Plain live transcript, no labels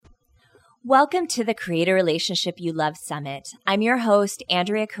Welcome to the Create a Relationship You Love Summit. I'm your host,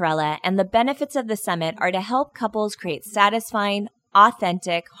 Andrea Corella, and the benefits of the summit are to help couples create satisfying,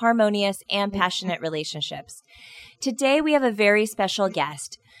 authentic, harmonious, and passionate relationships. Today, we have a very special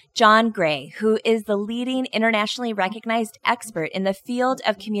guest, John Gray, who is the leading internationally recognized expert in the field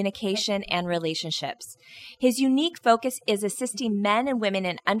of communication and relationships. His unique focus is assisting men and women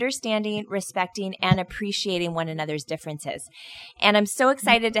in understanding, respecting, and appreciating one another's differences. And I'm so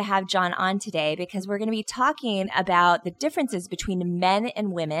excited to have John on today because we're going to be talking about the differences between men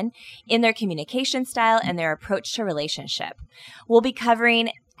and women in their communication style and their approach to relationship. We'll be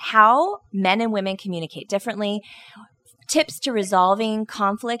covering how men and women communicate differently, tips to resolving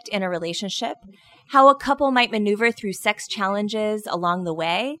conflict in a relationship, how a couple might maneuver through sex challenges along the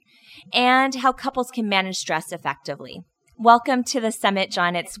way, and how couples can manage stress effectively. Welcome to the summit,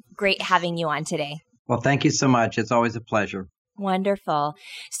 John. It's great having you on today. Well, thank you so much. It's always a pleasure. Wonderful.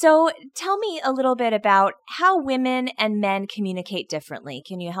 So tell me a little bit about how women and men communicate differently.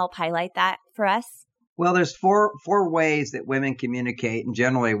 Can you help highlight that for us? Well, there's four ways that women communicate, and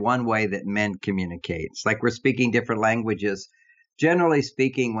generally one way that men communicate. It's like we're speaking different languages. Generally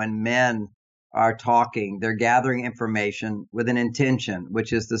speaking, when men are talking, they're gathering information with an intention,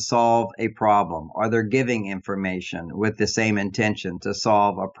 which is to solve a problem, or they're giving information with the same intention to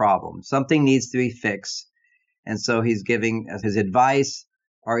solve a problem. Something needs to be fixed, and so he's giving his advice,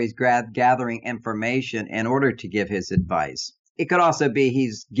 or he's gathering information in order to give his advice. It could also be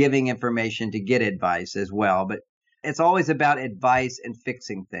he's giving information to get advice as well, but it's always about advice and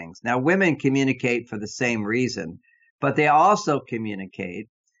fixing things. Now, women communicate for the same reason, but they also communicate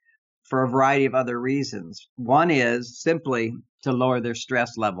for a variety of other reasons. One is simply to lower their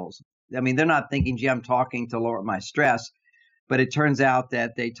stress levels. I mean, they're not thinking, gee, I'm talking to lower my stress, but it turns out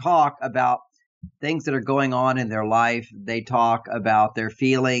that they talk about things that are going on in their life. They talk about their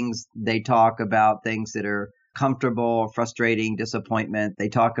feelings. They talk about things that are comfortable, frustrating, disappointment. They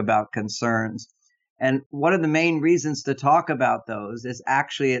talk about concerns. And one of the main reasons to talk about those is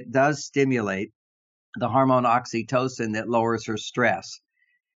actually it does stimulate the hormone oxytocin that lowers her stress.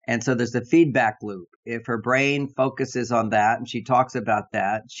 And so there's a feedback loop. If her brain focuses on that and she talks about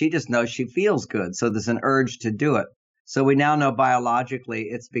that, she just knows she feels good. So there's an urge to do it. So we now know biologically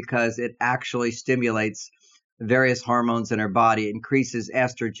it's because it actually stimulates various hormones in her body, increases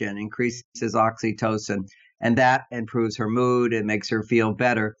estrogen, increases oxytocin. And that improves her mood and makes her feel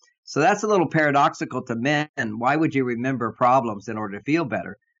better. So that's a little paradoxical to men. Why would you remember problems in order to feel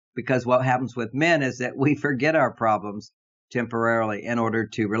better? Because what happens with men is that we forget our problems temporarily in order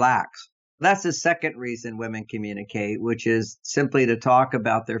to relax. That's the second reason women communicate, which is simply to talk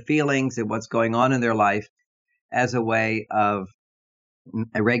about their feelings and what's going on in their life as a way of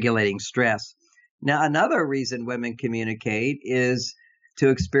regulating stress. Now, another reason women communicate is to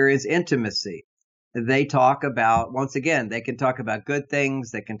experience intimacy. They talk about, once again, they can talk about good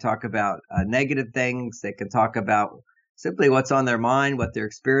things. They can talk about negative things. They can talk about simply what's on their mind, what their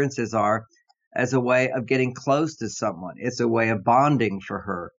experiences are as a way of getting close to someone. It's a way of bonding for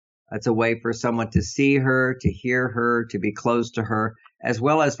her. It's a way for someone to see her, to hear her, to be close to her, as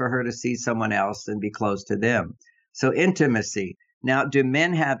well as for her to see someone else and be close to them. So intimacy. Now, do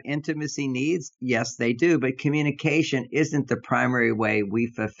men have intimacy needs? Yes, they do, but communication isn't the primary way we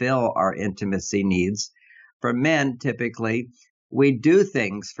fulfill our intimacy needs. For men, typically, we do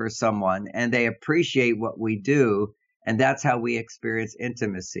things for someone and they appreciate what we do, and that's how we experience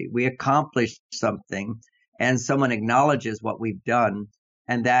intimacy. We accomplish something and someone acknowledges what we've done,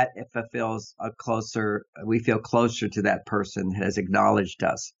 and that fulfills we feel closer to that person that has acknowledged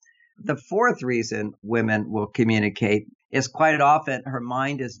us. The fourth reason women will communicate is quite often her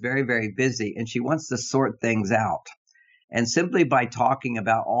mind is very, very busy and she wants to sort things out. And simply by talking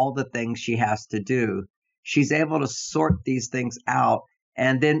about all the things she has to do, she's able to sort these things out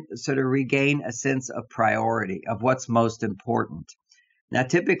and then sort of regain a sense of priority of what's most important. Now,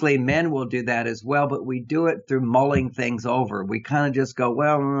 typically men will do that as well, but we do it through mulling things over. We kind of just go,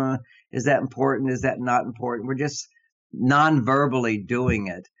 well, is that important? Is that not important? We're just non-verbally doing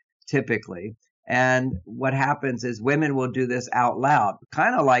it typically. And what happens is women will do this out loud,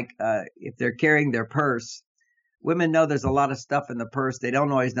 kind of like if they're carrying their purse. Women know there's a lot of stuff in the purse. They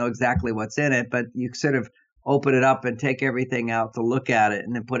don't always know exactly what's in it, but you sort of open it up and take everything out to look at it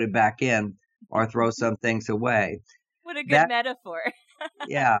and then put it back in or throw some things away. What a good metaphor.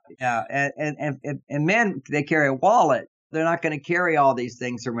 Yeah. And men, they carry a wallet. They're not going to carry all these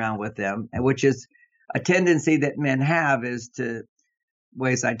things around with them, which is a tendency that men have is to,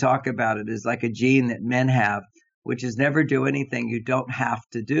 ways I talk about it, is like a gene that men have, which is never do anything you don't have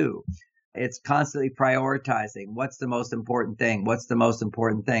to do. It's constantly prioritizing. What's the most important thing? What's the most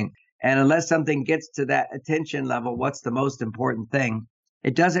important thing? And unless something gets to that attention level, what's the most important thing?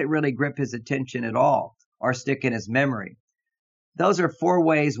 It doesn't really grip his attention at all or stick in his memory. Those are 4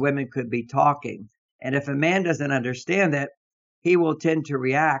 ways women could be talking. And if a man doesn't understand that, he will tend to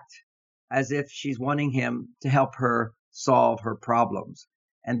react as if she's wanting him to help her solve her problems.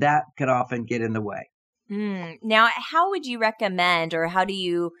 And that can often get in the way. Now, how would you recommend, or how do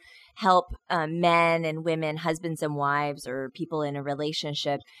you help men and women, husbands and wives, or people in a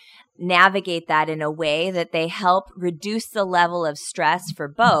relationship navigate that in a way that they help reduce the level of stress for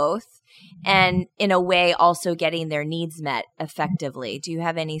both, and in a way also getting their needs met effectively? Do you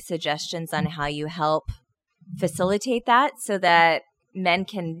have any suggestions on how you help facilitate that so that men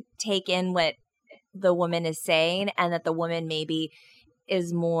can take in what the woman is saying, and that the woman maybe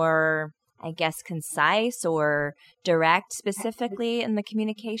is more, I guess, concise or direct specifically in the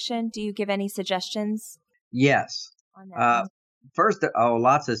communication? Do you give any suggestions? Yes. On that? First,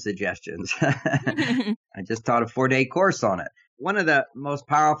 lots of suggestions. I just taught a 4-day course on it. One of the most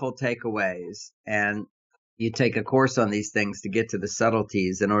powerful takeaways, and you take a course on these things to get to the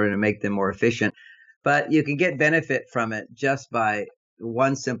subtleties in order to make them more efficient, but you can get benefit from it just by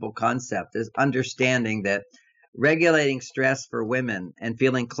one simple concept, is understanding that regulating stress for women and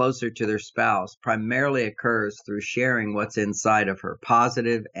feeling closer to their spouse primarily occurs through sharing what's inside of her,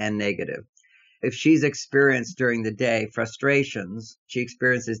 positive and negative. If she's experienced during the day frustrations, she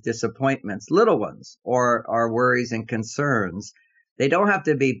experiences disappointments, little ones, or worries and concerns. They don't have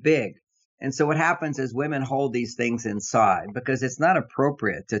to be big. And so what happens is women hold these things inside because it's not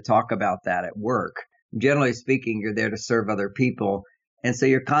appropriate to talk about that at work. Generally speaking, you're there to serve other people. And so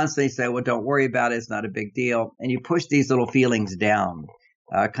you're constantly saying, well, don't worry about it. It's not a big deal. And you push these little feelings down,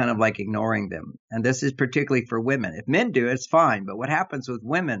 kind of like ignoring them. And this is particularly for women. If men do, it's fine. But what happens with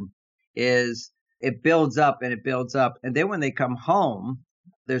women is it builds up and it builds up. And then when they come home,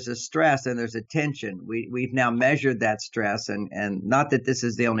 there's a stress and there's a tension. We've now measured that stress, and not that this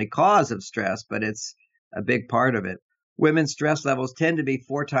is the only cause of stress, but it's a big part of it. Women's stress levels tend to be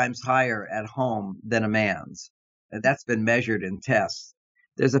 4 times higher at home than a man's. And that's been measured in tests.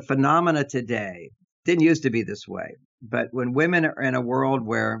 There's a phenomena today, didn't used to be this way, but when women are in a world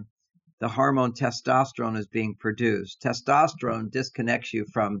where the hormone testosterone is being produced, testosterone disconnects you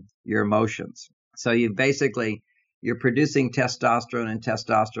from your emotions. So you're producing testosterone and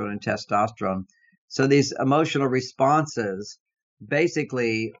testosterone and testosterone. So these emotional responses,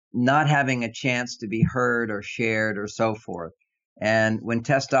 basically not having a chance to be heard or shared or so forth. And when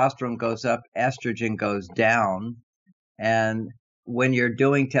testosterone goes up, estrogen goes down. And when you're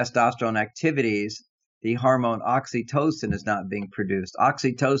doing testosterone activities, the hormone oxytocin is not being produced.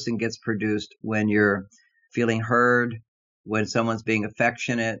 Oxytocin gets produced when you're feeling heard, when someone's being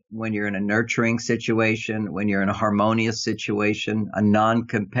affectionate, when you're in a nurturing situation, when you're in a harmonious situation, a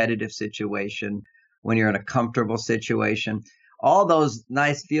non-competitive situation, when you're in a comfortable situation. All those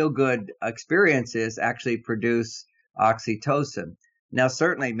nice feel-good experiences actually produce oxytocin. Now,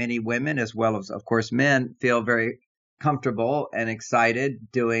 certainly many women, as well as, of course, men, feel very comfortable and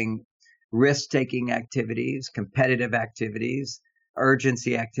excited doing risk-taking activities, competitive activities,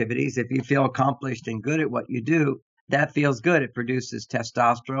 urgency activities. If you feel accomplished and good at what you do, that feels good. It produces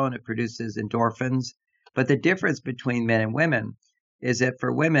testosterone, it produces endorphins. But the difference between men and women is that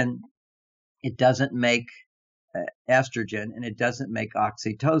for women, it doesn't make estrogen and it doesn't make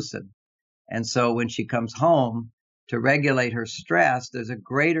oxytocin. And so when she comes home to regulate her stress, there's a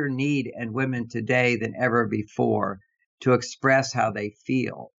greater need in women today than ever before to express how they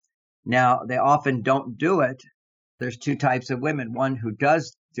feel. Now, they often don't do it. There's 2 types of women. One who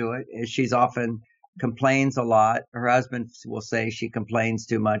does do it is she's often complains a lot. Her husband will say she complains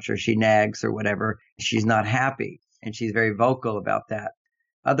too much or she nags or whatever. She's not happy, and she's very vocal about that.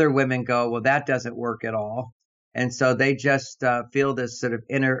 Other women go, well, that doesn't work at all. And so they just feel this sort of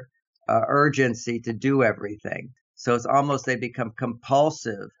inner urgency to do everything. So it's almost they become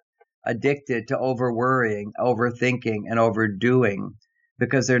compulsive, addicted to over-worrying, overthinking, and overdoing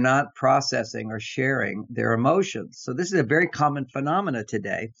because they're not processing or sharing their emotions. So this is a very common phenomena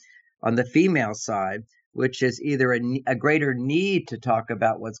today on the female side, which is either a greater need to talk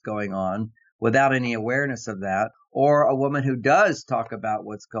about what's going on without any awareness of that, or a woman who does talk about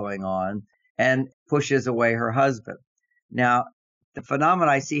what's going on and pushes away her husband. Now, the phenomenon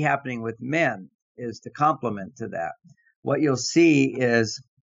I see happening with men is the complement to that. What you'll see is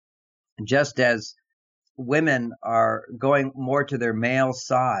just as women are going more to their male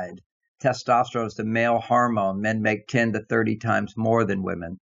side, testosterone is the male hormone. Men make 10 to 30 times more than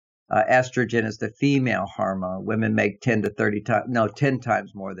women. Estrogen is the female hormone. Women make 10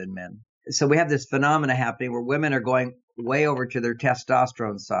 times more than men. So we have this phenomena happening where women are going way over to their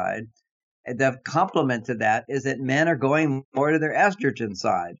testosterone side. The complement to that is that men are going more to their estrogen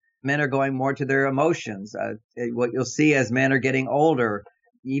side. Men are going more to their emotions. What you'll see as men are getting older,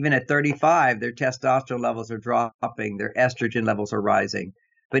 even at 35, their testosterone levels are dropping, their estrogen levels are rising.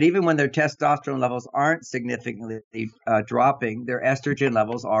 But even when their testosterone levels aren't significantly dropping, their estrogen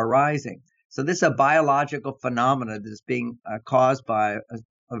levels are rising. So this is a biological phenomenon that's being caused by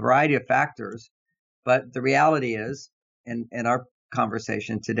a variety of factors. But the reality is, in our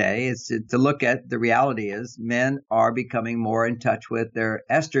conversation today, is to look at the reality is men are becoming more in touch with their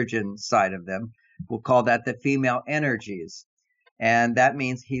estrogen side of them. We'll call that the female energies. And that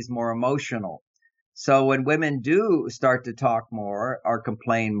means he's more emotional. So when women do start to talk more or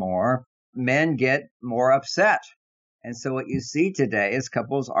complain more, men get more upset. And so what you see today is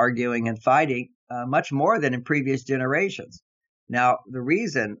couples arguing and fighting much more than in previous generations. Now, the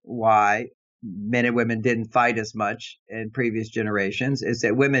reason why men and women didn't fight as much in previous generations is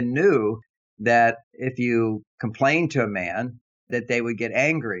that women knew that if you complained to a man, that they would get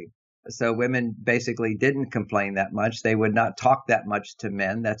angry. So women basically didn't complain that much. They would not talk that much to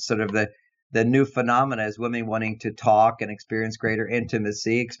men. That's sort of the new phenomena is women wanting to talk and experience greater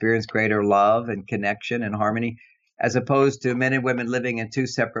intimacy, experience greater love and connection and harmony, as opposed to men and women living in two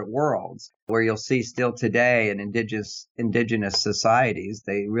separate worlds, where you'll see still today in indigenous societies,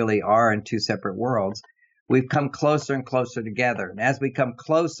 they really are in two separate worlds. We've come closer and closer together. And as we come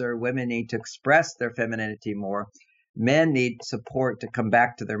closer, women need to express their femininity more. Men need support to come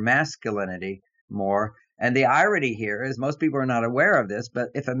back to their masculinity more. And the irony here is most people are not aware of this, but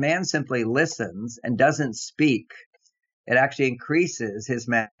if a man simply listens and doesn't speak, it actually increases his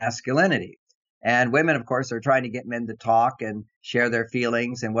masculinity. And women, of course, are trying to get men to talk and share their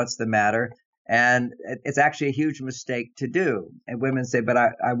feelings and what's the matter. And it's actually a huge mistake to do. And women say, but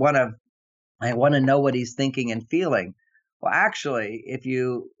I want to know what he's thinking and feeling. Well, actually, if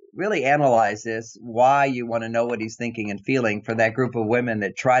you really analyze this, why you want to know what he's thinking and feeling for that group of women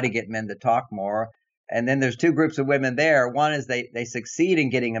that try to get men to talk more. And then there's two groups of women there. One is they succeed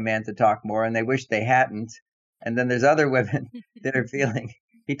in getting a man to talk more and they wish they hadn't. And then there's other women that are feeling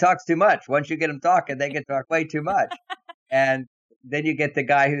he talks too much. Once you get him talking, they can talk way too much. And then you get the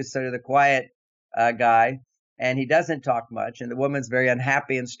guy who's sort of the quiet guy, and he doesn't talk much. And the woman's very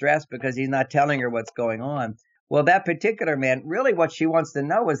unhappy and stressed because he's not telling her what's going on. Well, that particular man, really what she wants to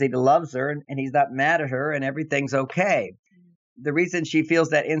know is he loves her and he's not mad at her and everything's okay. The reason she feels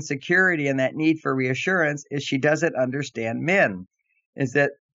that insecurity and that need for reassurance is she doesn't understand men. Is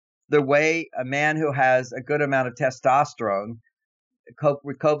that the way a man who has a good amount of testosterone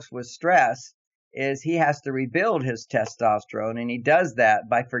copes with stress is he has to rebuild his testosterone, and he does that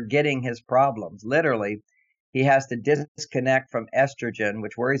by forgetting his problems. Literally, he has to disconnect from estrogen,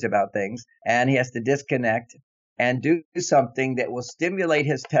 which worries about things, and he has to disconnect and do something that will stimulate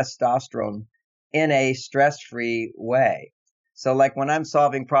his testosterone in a stress-free way. So like when I'm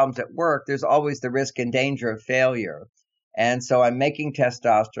solving problems at work, there's always the risk and danger of failure. And so I'm making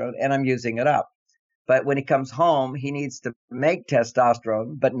testosterone and I'm using it up. But when he comes home, he needs to make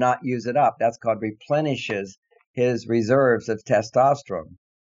testosterone, but not use it up. That's called replenishes his reserves of testosterone.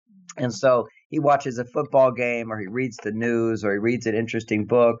 And so he watches a football game, or he reads the news, or he reads an interesting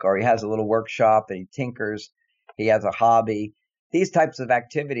book, or he has a little workshop and he tinkers. He has a hobby. These types of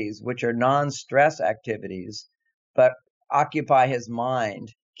activities, which are non-stress activities, but occupy his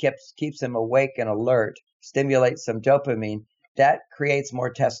mind, keeps him awake and alert, stimulates some dopamine, that creates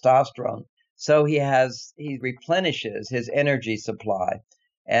more testosterone. So he replenishes his energy supply.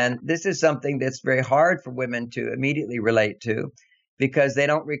 And this is something that's very hard for women to immediately relate to because they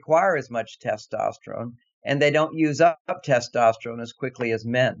don't require as much testosterone and they don't use up testosterone as quickly as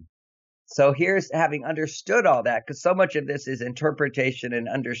men. So here's having understood all that, because so much of this is interpretation and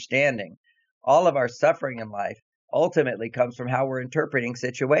understanding. All of our suffering in life ultimately comes from how we're interpreting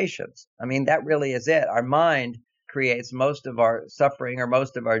situations. I mean, that really is it. Our mind creates most of our suffering or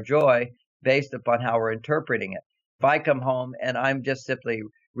most of our joy based upon how we're interpreting it. If I come home and I'm just simply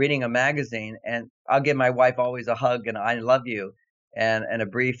reading a magazine, and I'll give my wife always a hug and I love you and a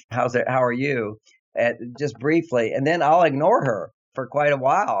brief how are you, just briefly, and then I'll ignore her for quite a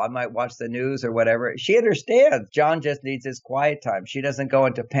while. I might watch the news or whatever. She understands John just needs his quiet time. She doesn't go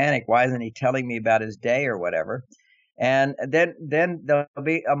into panic. Why isn't he telling me about his day or whatever? And then there'll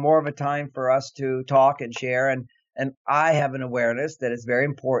be more of a time for us to talk and share. And I have an awareness that it's very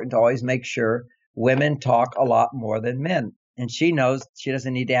important to always make sure women talk a lot more than men. And she knows she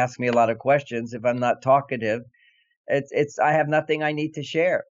doesn't need to ask me a lot of questions if I'm not talkative. I have nothing I need to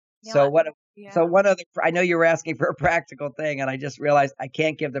share. Yeah. So what Yeah. So one other, I know you were asking for a practical thing, and I just realized I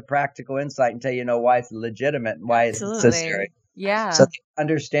can't give the practical insight until you know why it's legitimate and why it's necessary. Absolutely. Yeah. So the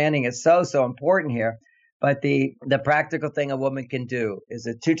understanding is so important here. But the practical thing a woman can do is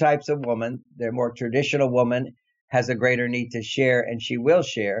the two types of woman. The more traditional woman has a greater need to share, and she will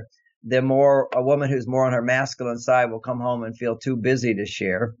share. The more a woman who's more on her masculine side will come home and feel too busy to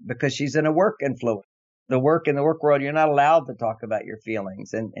share because she's in a work influence. In the work world, you're not allowed to talk about your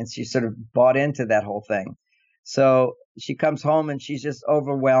feelings. And she sort of bought into that whole thing. So she comes home and she's just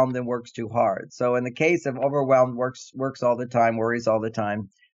overwhelmed and works too hard. So in the case of overwhelmed, works all the time, worries all the time,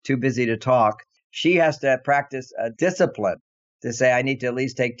 too busy to talk, she has to practice a discipline to say, I need to at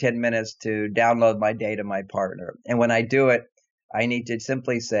least take 10 minutes to download my day to my partner. And when I do it, I need to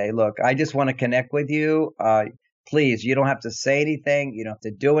simply say, look, I just want to connect with you. Please, you don't have to say anything. You don't have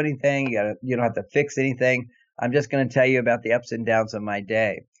to do anything. You don't have to fix anything. I'm just going to tell you about the ups and downs of my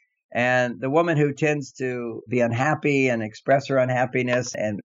day. And the woman who tends to be unhappy and express her unhappiness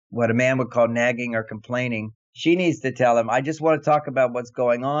and what a man would call nagging or complaining, she needs to tell him, I just want to talk about what's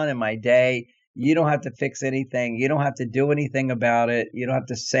going on in my day. You don't have to fix anything. You don't have to do anything about it. You don't have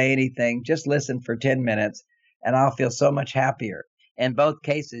to say anything. Just listen for 10 minutes and I'll feel so much happier. In both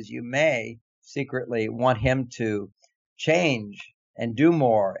cases, you may secretly want him to change and do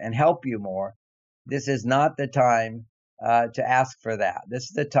more and help you more. This is not the time to ask for that. This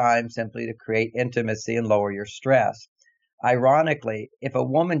is the time simply to create intimacy and lower your stress. Ironically, if a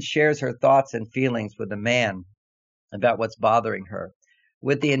woman shares her thoughts and feelings with a man about what's bothering her,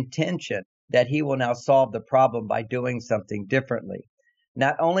 with the intention that he will now solve the problem by doing something differently,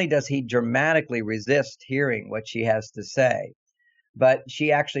 not only does he dramatically resist hearing what she has to say, but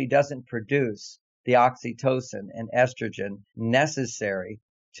she actually doesn't produce the oxytocin and estrogen necessary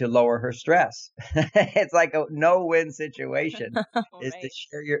to lower her stress. It's like a no-win situation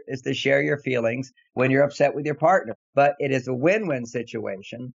is to share your feelings when you're upset with your partner. But it is a win-win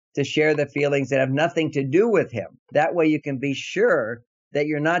situation to share the feelings that have nothing to do with him. That way you can be sure that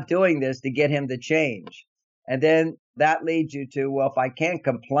you're not doing this to get him to change. And then that leads you to, well, if I can't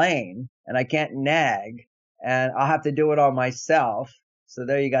complain and I can't nag and I'll have to do it all myself. So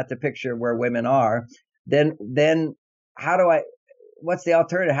there you got the picture of where women are. Then what's the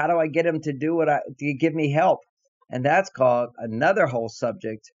alternative? How do I get him to to give me help? And that's called another whole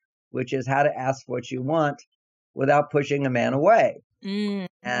subject, which is how to ask what you want without pushing a man away. Mm.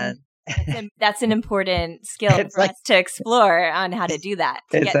 And that's an important skill for us to explore on how to do that,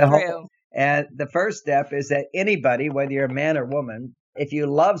 to get through. And the first step is that anybody, whether you're a man or woman, if you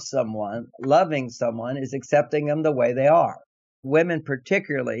love someone, loving someone is accepting them the way they are. Women,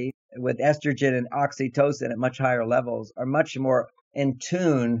 particularly with estrogen and oxytocin at much higher levels, are much more in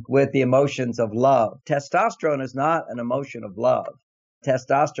tune with the emotions of love. Testosterone is not an emotion of love.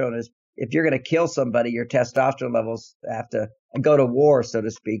 Testosterone is, if you're going to kill somebody, your testosterone levels have to go to war, so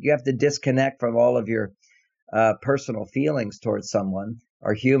to speak. You have to disconnect from all of your personal feelings towards someone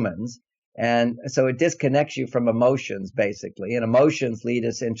or humans. And so it disconnects you from emotions, basically. And emotions lead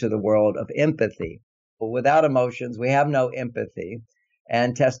us into the world of empathy. But without emotions, we have no empathy.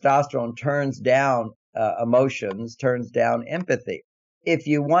 And testosterone turns down emotions, turns down empathy. If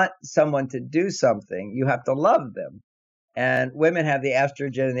you want someone to do something, you have to love them. And women have the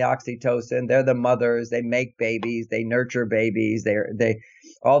estrogen and the oxytocin. They're the mothers. They make babies. They nurture babies. They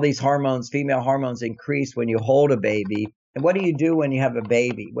all these hormones, female hormones, increase when you hold a baby. And what do you do when you have a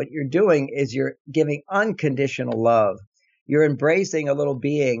baby? What you're doing is you're giving unconditional love. You're embracing a little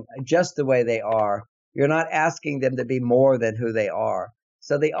being just the way they are. You're not asking them to be more than who they are.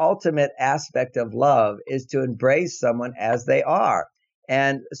 So the ultimate aspect of love is to embrace someone as they are.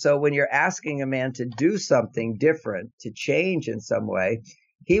 And so when you're asking a man to do something different, to change in some way,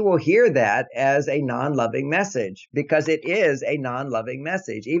 he will hear that as a non-loving message because it is a non-loving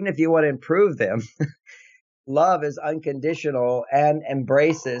message. Even if you want to improve them, love is unconditional and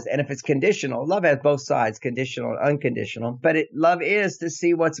embraces. And if it's conditional, love has both sides, conditional and unconditional. But love is to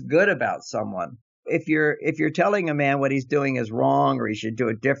see what's good about someone. If you're telling a man what he's doing is wrong, or he should do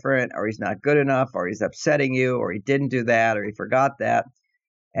it different, or he's not good enough, or he's upsetting you, or he didn't do that, or he forgot that,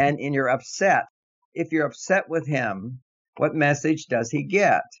 and you're upset, if you're upset with him, what message does he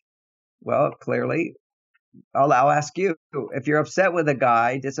get? Well, clearly, I'll ask you, if you're upset with a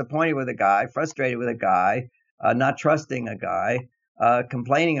guy, disappointed with a guy, frustrated with a guy, not trusting a guy,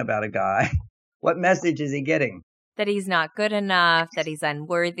 complaining about a guy, what message is he getting? That he's not good enough, that he's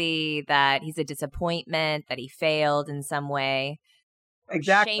unworthy, that he's a disappointment, that he failed in some way.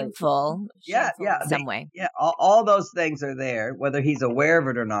 Exactly. Shameful in some way. Yeah, all those things are there, whether he's aware of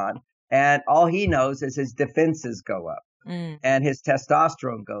it or not. And all he knows is his defenses go up. and his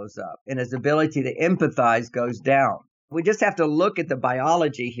testosterone goes up and his ability to empathize goes down. We just have to look at the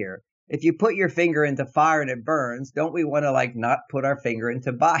biology here. If you put your finger into fire and it burns, don't we want to not put our finger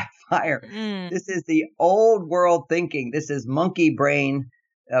into fire? This is the old world thinking. This is monkey brain.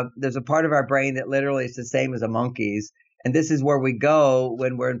 There's a part of our brain that literally is the same as a monkey's. And this is where we go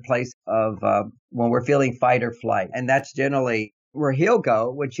when we're in place of, when we're feeling fight or flight. And that's generally where he'll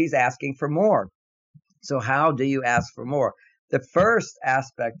go when she's asking for more. So how do you ask for more? The first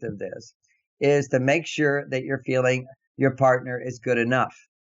aspect of this is to make sure that you're feeling your partner is good enough.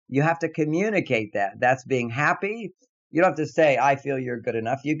 You have to communicate that. That's being happy. You don't have to say, I feel you're good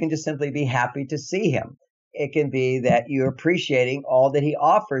enough. You can just simply be happy to see him. It can be that you're appreciating all that he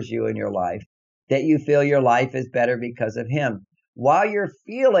offers you in your life, that you feel your life is better because of him. While you're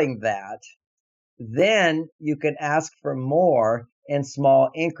feeling that, then you can ask for more in small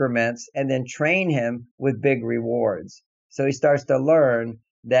increments and then train him with big rewards. So he starts to learn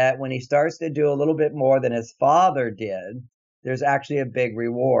that when he starts to do a little bit more than his father did, there's actually a big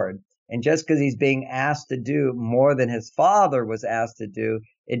reward. And just because he's being asked to do more than his father was asked to do,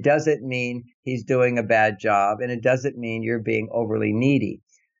 it doesn't mean he's doing a bad job, and it doesn't mean you're being overly needy.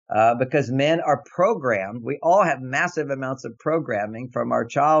 Because men are programmed. We all have massive amounts of programming from our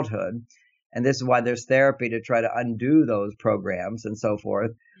childhood. And this is why there's therapy to try to undo those programs and so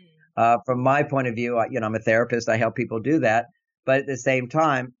forth. From my point of view, I'm a therapist. I help people do that. But at the same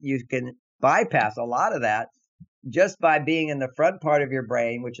time, you can bypass a lot of that just by being in the front part of your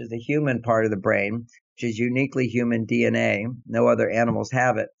brain, which is the human part of the brain, which is uniquely human DNA. No other animals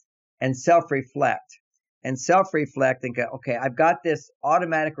have it. And self-reflect. And self-reflect and go, okay, I've got this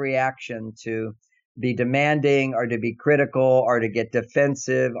automatic reaction to be demanding or to be critical or to get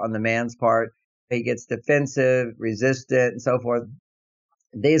defensive on the man's part. He gets defensive, resistant, and so forth.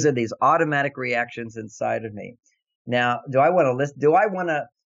 These are these automatic reactions inside of me. Now, do I want to listen? Do I want to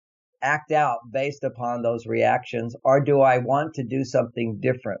act out based upon those reactions, or do I want to do something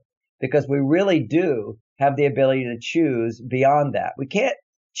different? Because we really do have the ability to choose beyond that. We can't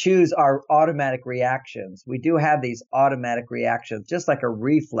choose our automatic reactions. We do have these automatic reactions, just like a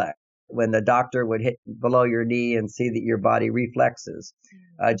reflex. When the doctor would hit below your knee and see that your body reflexes.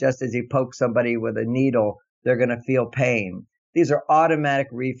 Just as you poke somebody with a needle, they're going to feel pain. These are automatic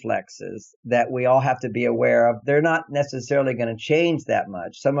reflexes that we all have to be aware of. They're not necessarily going to change that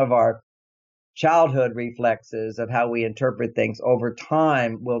much. Some of our childhood reflexes of how we interpret things over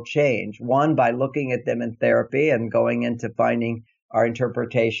time will change. One, by looking at them in therapy and going into finding our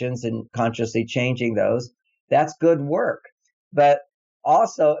interpretations and consciously changing those. That's good work. But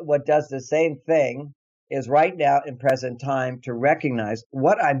also, what does the same thing is right now in present time to recognize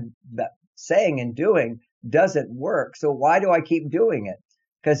what I'm saying and doing doesn't work. So why do I keep doing it?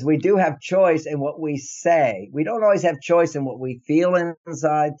 Because we do have choice in what we say. We don't always have choice in what we feel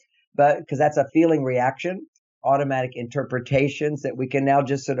inside, but because that's a feeling reaction, automatic interpretations that we can now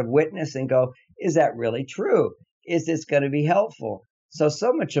just sort of witness and go, is that really true? Is this going to be helpful? So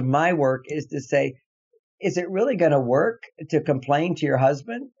much of my work is to say, is it really going to work to complain to your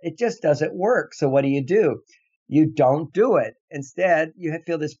husband? It just doesn't work. So what do? You don't do it. Instead, you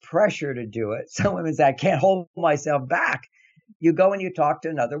feel this pressure to do it. Some women say, I can't hold myself back. You go and you talk to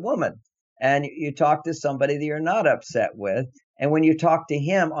another woman, and you talk to somebody that you're not upset with. And when you talk to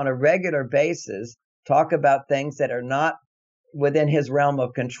him on a regular basis, talk about things that are not within his realm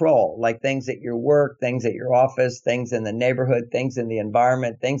of control, like things at your work, things at your office, things in the neighborhood, things in the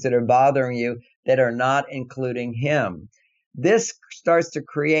environment, things that are bothering you that are not including him. This starts to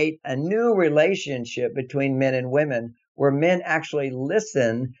create a new relationship between men and women where men actually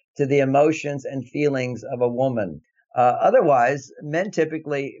listen to the emotions and feelings of a woman. Otherwise, men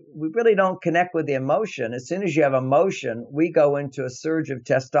typically, we really don't connect with the emotion. As soon as you have emotion, we go into a surge of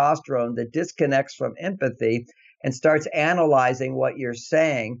testosterone that disconnects from empathy and starts analyzing what you're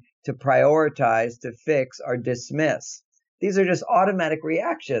saying to prioritize, to fix, or dismiss. These are just automatic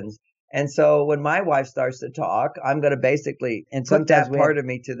reactions. And so when my wife starts to talk, I'm going to basically put that part of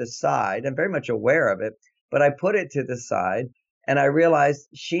me to the side. I'm very much aware of it, but I put it to the side, and I realize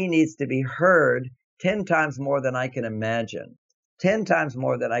she needs to be heard 10 times more than I can imagine. 10 times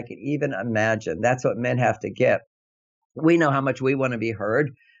more than I can even imagine. That's what men have to get. We know how much we want to be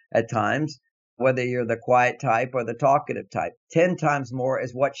heard at times, whether you're the quiet type or the talkative type. 10 times more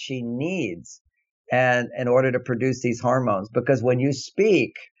is what she needs, and in order to produce these hormones. Because when you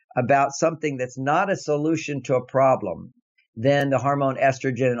speak about something that's not a solution to a problem, then the hormone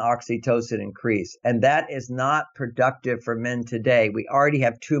estrogen and oxytocin increase. And that is not productive for men today. We already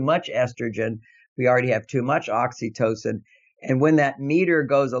have too much estrogen. We already have too much oxytocin. And when that meter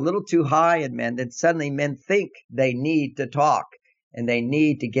goes a little too high in men, then suddenly men think they need to talk and they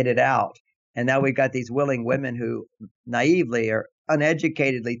need to get it out. And now we've got these willing women who naively or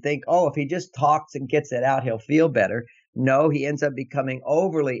uneducatedly think, oh, if he just talks and gets it out, he'll feel better. No, he ends up becoming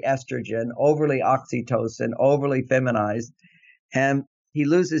overly estrogen, overly oxytocin, overly feminized. And he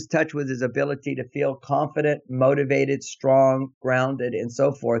loses touch with his ability to feel confident, motivated, strong, grounded, and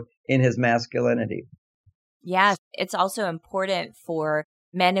so forth in his masculinity. Yes, it's also important for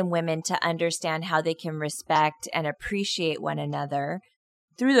men and women to understand how they can respect and appreciate one another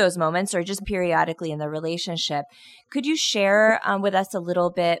through those moments or just periodically in the relationship. Could you share with us a little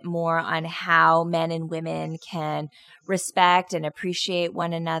bit more on how men and women can respect and appreciate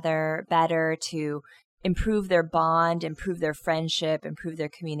one another better to improve their bond, improve their friendship, improve their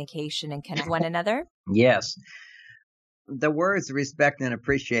communication and connect one another? Yes. The words respect and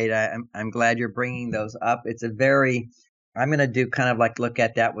appreciate, I'm glad you're bringing those up. I'm going to do kind of like look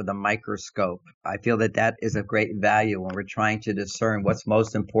at that with a microscope. I feel that is of great value when we're trying to discern what's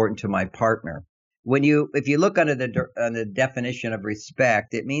most important to my partner. If you look under the definition of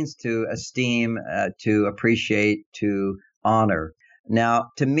respect, it means to esteem, to appreciate, to honor. Now,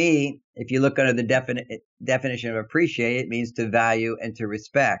 to me, if you look under the definition of appreciate, it means to value and to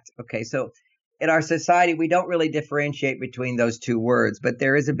respect. Okay, so in our society, we don't really differentiate between those two words, but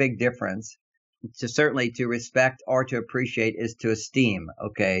there is a big difference. Certainly to respect or to appreciate is to esteem,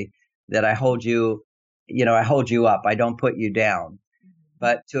 okay, that I hold you up. I don't put you down.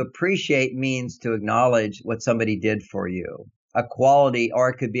 But to appreciate means to acknowledge what somebody did for you, a quality, or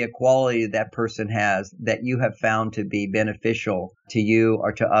it could be a quality that person has that you have found to be beneficial to you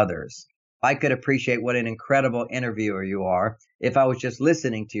or to others. I could appreciate what an incredible interviewer you are if I was just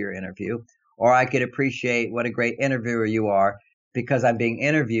listening to your interview, or I could appreciate what a great interviewer you are because I'm being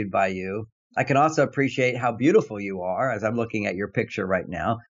interviewed by you. I can also appreciate how beautiful you are as I'm looking at your picture right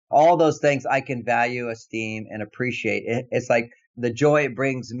now. All those things I can value, esteem, and appreciate. It's like the joy it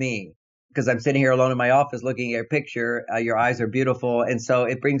brings me because I'm sitting here alone in my office looking at your picture. Your eyes are beautiful. And so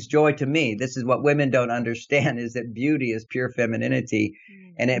it brings joy to me. This is what women don't understand is that beauty is pure femininity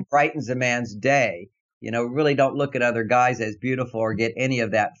and it brightens a man's day. Really don't look at other guys as beautiful or get any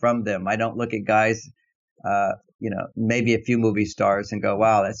of that from them. I don't look at guys maybe a few movie stars and go,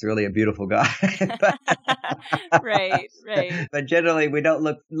 wow, that's really a beautiful guy. Right. But generally, we don't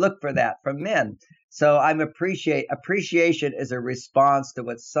look for that from men. So appreciation is a response to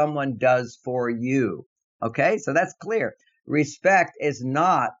what someone does for you. Okay, so that's clear. Respect is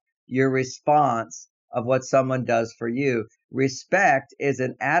not your response of what someone does for you. Respect is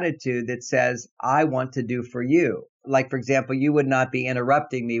an attitude that says, I want to do for you. Like, for example, you would not be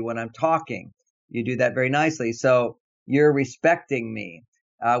interrupting me when I'm talking. You do that very nicely. So you're respecting me.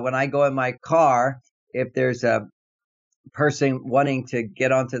 When I go in my car, if there's a person wanting to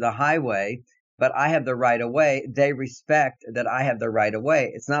get onto the highway, but I have the right of way, they respect that I have the right of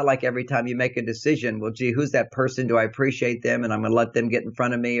way. It's not like every time you make a decision, well, gee, who's that person? Do I appreciate them? And I'm going to let them get in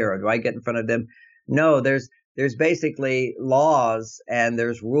front of me, or do I get in front of them? No, there's basically laws and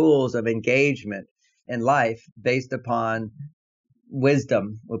there's rules of engagement in life based upon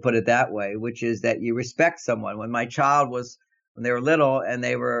wisdom, we'll put it that way, which is that you respect someone. When they were little and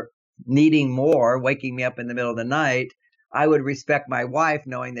they were needing more, waking me up in the middle of the night, I would respect my wife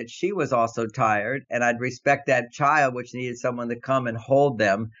knowing that she was also tired, and I'd respect that child which needed someone to come and hold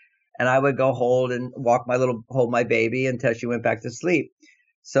them. And I would go hold my baby until she went back to sleep.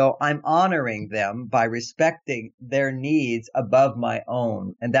 So I'm honoring them by respecting their needs above my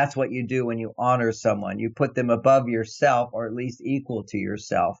own. And that's what you do when you honor someone. You put them above yourself, or at least equal to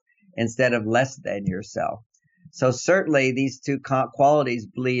yourself, instead of less than yourself. So certainly these two qualities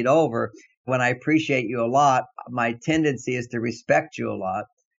bleed over. When I appreciate you a lot, my tendency is to respect you a lot.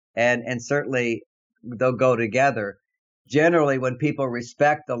 And certainly they'll go together. Generally, when people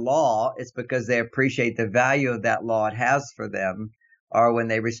respect the law, it's because they appreciate the value of that law it has for them. Or when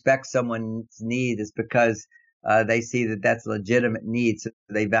they respect someone's need, it's because they see that that's a legitimate need, so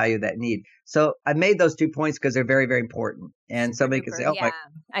they value that need. So I made those 2 points because they're very, very important. And somebody can say,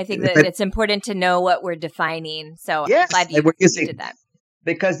 I think that it's important to know what we're defining. So yes, I'm glad you did that.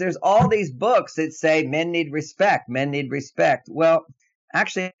 Because there's all these books that say men need respect. Well,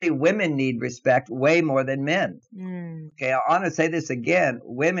 actually, women need respect way more than men. Okay, I want to say this again.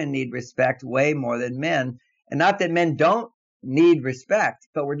 Women need respect way more than men. And not that men don't need respect,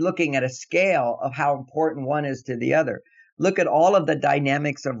 but we're looking at a scale of how important one is to the other. Look at all of the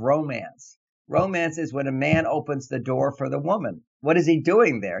dynamics of romance. Romance is when a man opens the door for the woman. What is he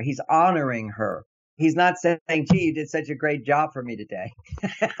doing there? He's honoring her. He's not saying, gee, you did such a great job for me today.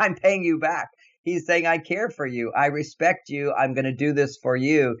 I'm paying you back. He's saying, I care for you. I respect you. I'm going to do this for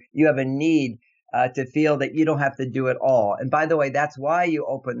you. You have a need to feel that you don't have to do it all. And by the way, that's why you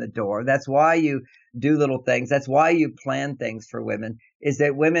open the door. That's why you do little things. That's why you plan things for women, is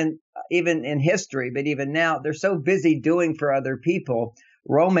that women, even in history, but even now, they're so busy doing for other people.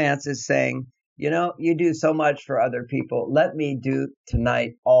 Romance is saying, you do so much for other people. Let me do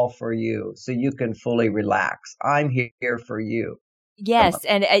tonight all for you so you can fully relax. I'm here for you. Yes,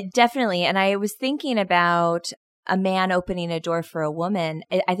 and definitely. And I was thinking about a man opening a door for a woman.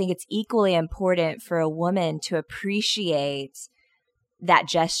 I think it's equally important for a woman to appreciate that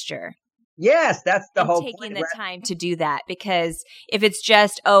gesture. Yes, that's the whole taking point. The time to do that, because if it's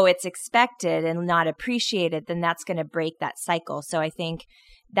just, it's expected and not appreciated, then that's going to break that cycle. So I think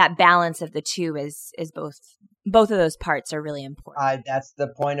that balance of the two is both of those parts are really important. That's the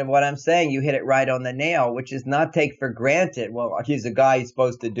point of what I'm saying. You hit it right on the nail, which is not take for granted. Well, he's a guy, he's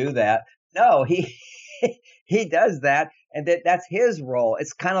supposed to do that. No, he does that, and that's his role.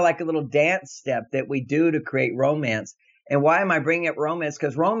 It's kind of like a little dance step that we do to create romance. And why am I bringing up romance?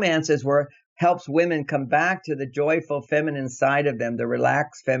 Because romance is where helps women come back to the joyful feminine side of them, the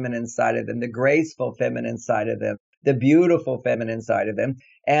relaxed feminine side of them, the graceful feminine side of them, the beautiful feminine side of them.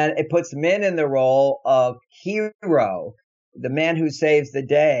 And it puts men in the role of hero, the man who saves the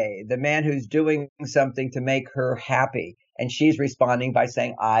day, the man who's doing something to make her happy. And she's responding by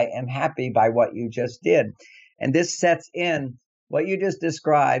saying, I am happy by what you just did. And this sets in what you just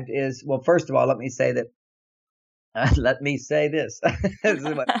described is, well, first of all, let me say that let me say this. This is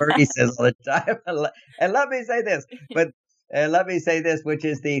what Bernie says all the time. And let me say this, which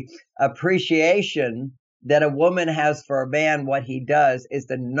is the appreciation that a woman has for a man. What he does is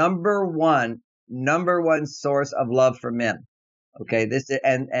the number one source of love for men. Okay,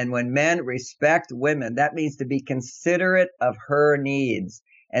 and when men respect women, that means to be considerate of her needs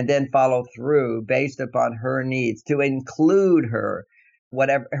and then follow through based upon her needs, to include her,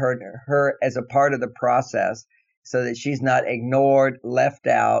 whatever her as a part of the process, so that she's not ignored, left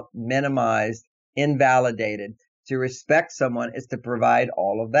out, minimized, invalidated. To respect someone is to provide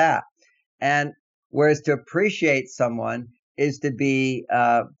all of that. And whereas to appreciate someone is to be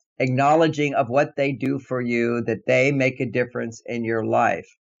acknowledging of what they do for you, that they make a difference in your life.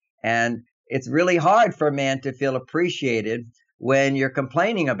 And it's really hard for a man to feel appreciated when you're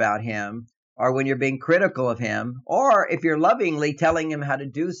complaining about him, or when you're being critical of him, or if you're lovingly telling him how to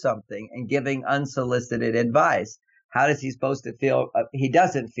do something and giving unsolicited advice. How is he supposed to feel? He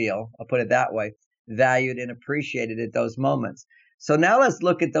doesn't feel, I'll put it that way, valued and appreciated at those moments. So now let's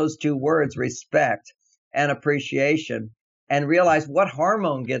look at those two words, respect and appreciation, and realize what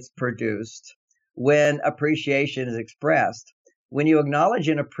hormone gets produced when appreciation is expressed. When you acknowledge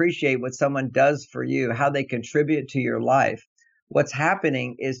and appreciate what someone does for you, how they contribute to your life, what's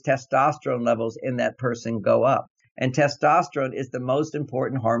happening is testosterone levels in that person go up. And testosterone is the most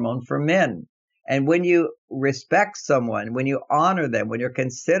important hormone for men. And when you respect someone, when you honor them, when you're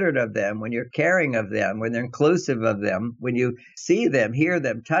considerate of them, when you're caring of them, when they're inclusive of them, when you see them, hear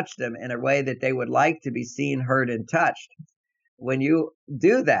them, touch them in a way that they would like to be seen, heard, and touched, when you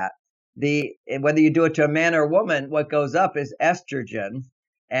do that, whether you do it to a man or a woman, what goes up is estrogen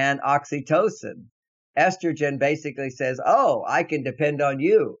and oxytocin. Estrogen basically says, I can depend on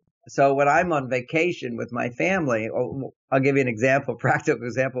you. So when I'm on vacation with my family, I'll give you an example, practical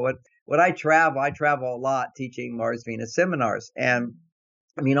example. When I travel a lot teaching Mars Venus seminars, and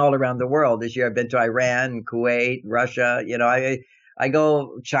I mean all around the world. This year I've been to Iran, Kuwait, Russia. I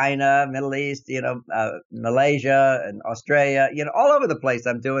go China, Middle East, Malaysia and Australia, all over the place.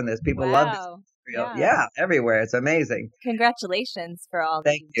 I'm doing this. People love this. Yeah, everywhere. It's amazing. Congratulations for all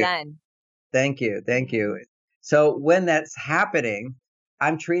that you've done. Thank you. So when that's happening,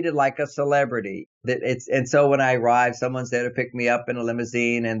 I'm treated like a celebrity. And so when I arrive, someone's there to pick me up in a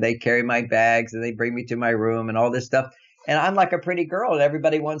limousine, and they carry my bags and they bring me to my room and all this stuff. And I'm like a pretty girl, and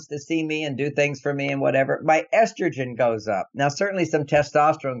everybody wants to see me and do things for me and whatever. My estrogen goes up. Now, certainly some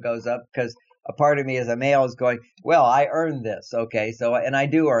testosterone goes up, because a part of me as a male is going, well, I earned this. Okay. And I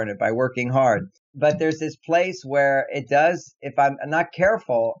do earn it by working hard. But there's this place where it does, if I'm not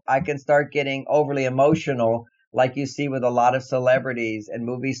careful, I can start getting overly emotional, like you see with a lot of celebrities and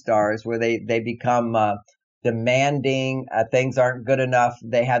movie stars, where they become demanding, things aren't good enough.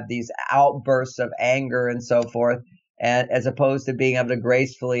 They have these outbursts of anger and so forth, and as opposed to being able to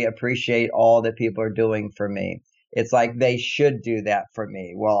gracefully appreciate all that people are doing for me. It's like they should do that for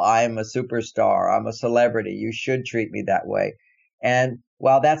me. Well, I'm a superstar. I'm a celebrity. You should treat me that way. And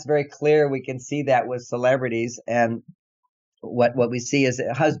while that's very clear, we can see that with celebrities. And what we see is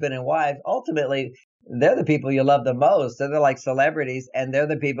that husband and wife, ultimately, they're the people you love the most. They're like celebrities, and they're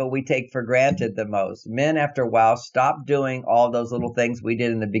the people we take for granted the most. Men, after a while, stop doing all those little things we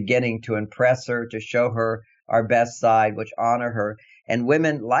did in the beginning to impress her, to show her our best side, which honor her. And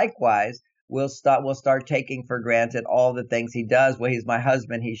women, likewise, will start taking for granted all the things he does. Well, he's my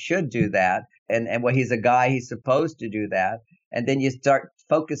husband, he should do that. And well, he's a guy, he's supposed to do that. And then you start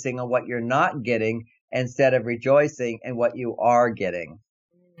focusing on what you're not getting instead of rejoicing in what you are getting.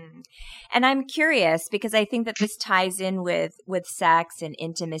 And I'm curious because I think that this ties in with sex and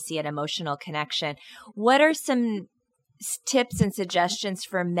intimacy and emotional connection. What are some tips and suggestions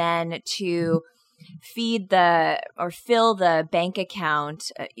for men to feed or fill the bank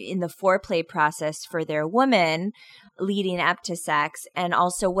account in the foreplay process for their woman leading up to sex? And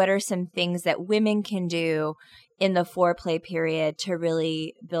also, what are some things that women can do in the foreplay period to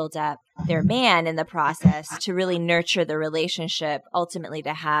really build up their man in the process, to really nurture the relationship, ultimately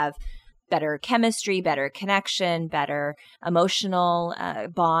to have better chemistry, better connection, better emotional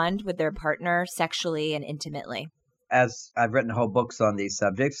bond with their partner sexually and intimately? As I've written whole books on these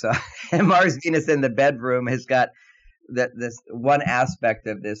subjects, Mars Venus in the bedroom has got this one aspect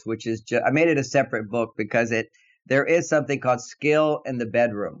of this, which is I made it a separate book because there is something called skill in the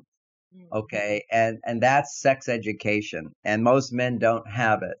bedroom, okay, and that's sex education, and most men don't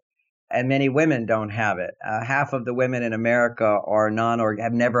have it, and many women don't have it. Half of the women in America are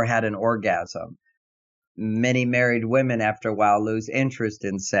have never had an orgasm. Many married women, after a while, lose interest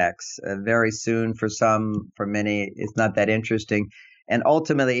in sex. Very soon, for many, it's not that interesting. And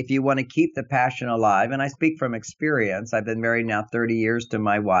ultimately, if you want to keep the passion alive, and I speak from experience, I've been married now 30 years to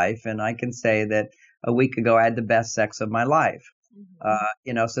my wife, and I can say that a week ago I had the best sex of my life.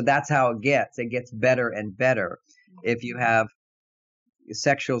 So that's how it gets. It gets better and better. If you have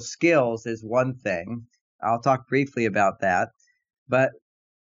sexual skills is one thing. I'll talk briefly about that. But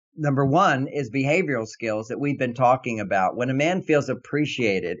number one is behavioral skills that we've been talking about. When a man feels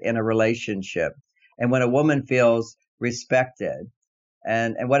appreciated in a relationship, and when a woman feels respected,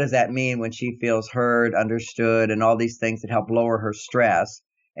 and what does that mean when she feels heard, understood, and all these things that help lower her stress?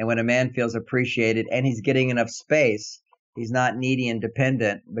 And when a man feels appreciated and he's getting enough space, he's not needy and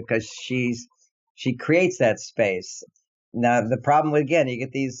dependent because she creates that space. Now, the problem, again, you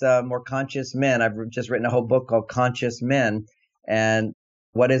get these more conscious men. I've just written a whole book called Conscious Men. And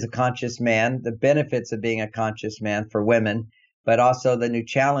what is a conscious man? The benefits of being a conscious man for women, but also the new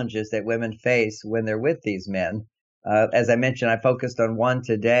challenges that women face when they're with these men. As I mentioned, I focused on one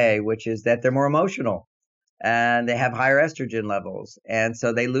today, which is that they're more emotional and they have higher estrogen levels. And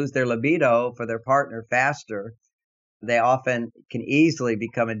so they lose their libido for their partner faster. They often can easily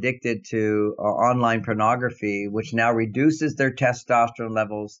become addicted to online pornography, which now reduces their testosterone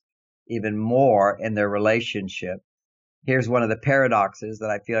levels even more in their relationship. Here's one of the paradoxes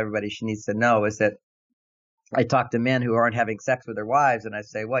that I feel everybody needs to know is that I talk to men who aren't having sex with their wives, and I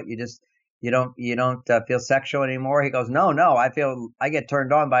say, "What? You don't feel sexual anymore?" He goes, "No, I get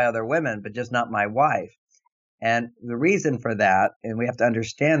turned on by other women, but just not my wife." And the reason for that, and we have to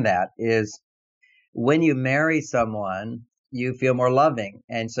understand that, is when you marry someone, you feel more loving,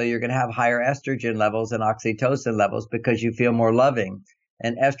 and so you're going to have higher estrogen levels and oxytocin levels because you feel more loving.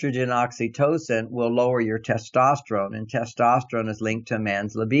 And estrogen and oxytocin will lower your testosterone, and testosterone is linked to a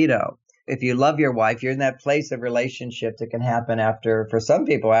man's libido. If you love your wife, you're in that place of relationship that can happen for some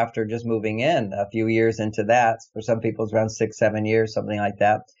people, after just moving in a few years into that. For some people, it's around 6, 7 years, something like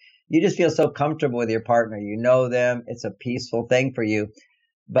that. You just feel so comfortable with your partner. You know them. It's a peaceful thing for you.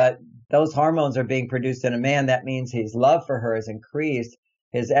 But those hormones are being produced in a man. That means his love for her is increased.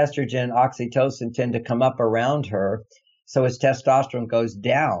 His estrogen and oxytocin tend to come up around her. So his testosterone goes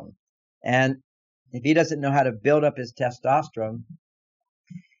down. And if he doesn't know how to build up his testosterone,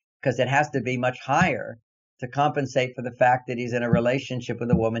 because it has to be much higher to compensate for the fact that he's in a relationship with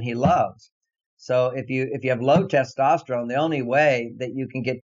a woman he loves. So if you have low testosterone, the only way that you can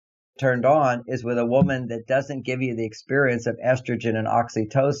get turned on is with a woman that doesn't give you the experience of estrogen and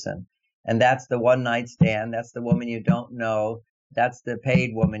oxytocin. And that's the one night stand. That's the woman you don't know. That's the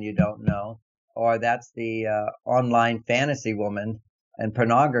paid woman you don't know. Or that's the online fantasy woman and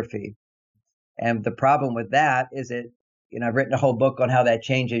pornography. And the problem with that is I've written a whole book on how that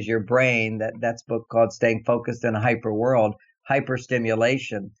changes your brain. That's a book called Staying Focused in a Hyper World,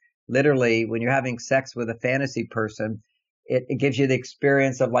 hyperstimulation. Literally, when you're having sex with a fantasy person, it gives you the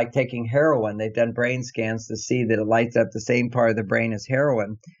experience of like taking heroin. They've done brain scans to see that it lights up the same part of the brain as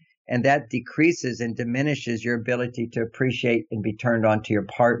heroin. And that decreases and diminishes your ability to appreciate and be turned on to your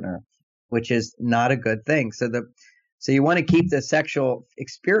partner, which is not a good thing. So you want to keep the sexual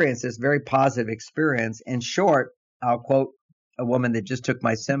experience, this very positive experience. In short, I'll quote a woman that just took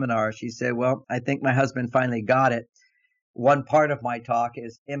my seminar. She said, well, I think my husband finally got it. One part of my talk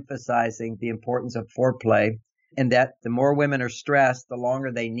is emphasizing the importance of foreplay, and that the more women are stressed, the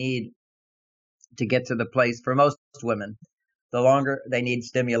longer they need to get to the place. For most women, the longer they need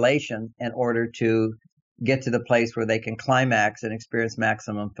stimulation in order to get to the place where they can climax and experience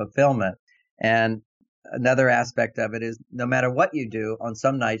maximum fulfillment. And another aspect of it is no matter what you do, on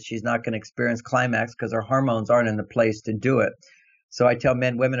some nights she's not going to experience climax because her hormones aren't in the place to do it. So I tell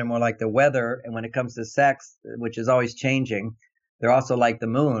men, women are more like the weather, and when it comes to sex, which is always changing, they're also like the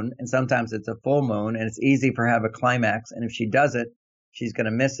moon, and sometimes it's a full moon, and it's easy for her to have a climax, and if she does it, she's going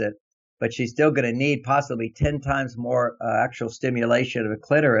to miss it, but she's still going to need possibly 10 times more actual stimulation of a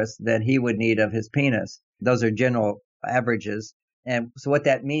clitoris than he would need of his penis. Those are general averages. And so what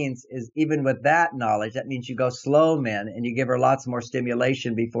that means is, even with that knowledge, that means you go slow, men, and you give her lots more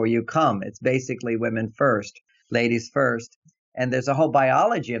stimulation before you come. It's basically women first, ladies first. And there's a whole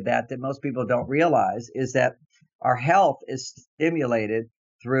biology of that most people don't realize, is that our health is stimulated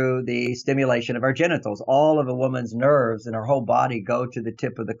through the stimulation of our genitals. All of a woman's nerves and her whole body go to the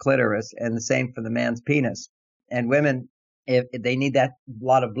tip of the clitoris, and the same for the man's penis. And women, if they need that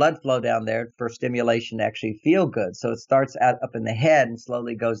lot of blood flow down there for stimulation to actually feel good. So it starts up in the head and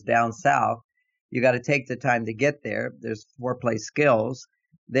slowly goes down south. You got to take the time to get there. There's foreplay skills.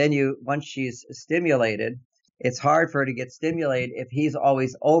 Then once she's stimulated, it's hard for her to get stimulated if he's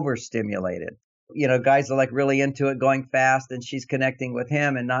always overstimulated. You know, guys are like really into it, going fast, and she's connecting with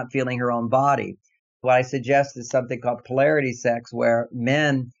him and not feeling her own body. What I suggest is something called polarity sex, where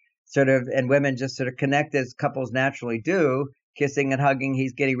men sort of and women just sort of connect as couples naturally do, kissing and hugging.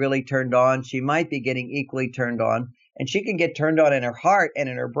 He's getting really turned on. She might be getting equally turned on, and she can get turned on in her heart and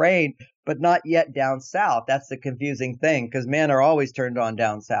in her brain, but not yet down south. That's the confusing thing, because men are always turned on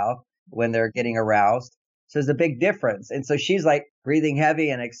down south when they're getting aroused. So there's a big difference. And so she's like breathing heavy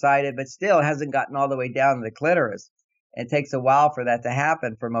and excited, but still hasn't gotten all the way down to the clitoris. It takes a while for that to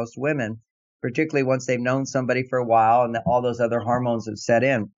happen for most women, particularly once they've known somebody for a while and all those other hormones have set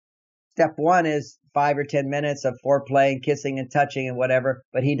in. Step one is 5 or 10 minutes of foreplay and kissing and touching and whatever,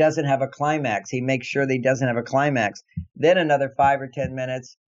 but he doesn't have a climax. He makes sure that he doesn't have a climax. Then another 5 or 10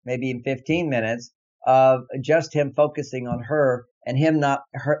 minutes, maybe even 15 minutes of just him focusing on her and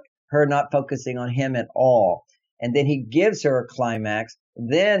her not focusing on him at all. And then he gives her a climax.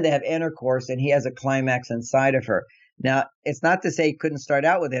 Then they have intercourse, and he has a climax inside of her. Now, it's not to say he couldn't start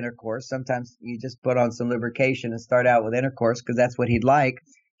out with intercourse. Sometimes you just put on some lubrication and start out with intercourse because that's what he'd like.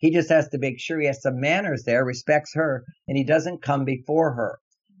 He just has to make sure he has some manners there, respects her, and he doesn't come before her.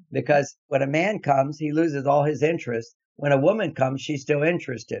 Because when a man comes, he loses all his interest. When a woman comes, she's still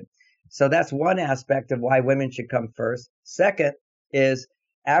interested. So that's one aspect of why women should come first. Second is,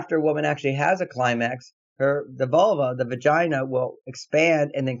 after a woman actually has a climax, the vulva, the vagina, will expand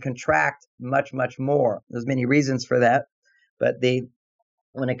and then contract much, much more. There's many reasons for that. But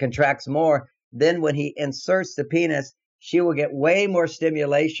when it contracts more, then when he inserts the penis, she will get way more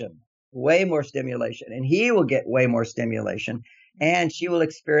stimulation, and he will get way more stimulation. And she will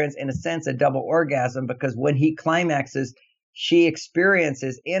experience, in a sense, a double orgasm, because when he climaxes, she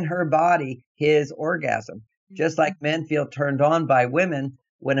experiences in her body his orgasm. Just like men feel turned on by women,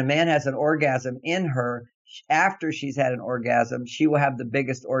 when a man has an orgasm in her, after she's had an orgasm, she will have the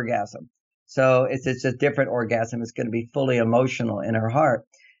biggest orgasm. So it's a different orgasm. It's going to be fully emotional in her heart.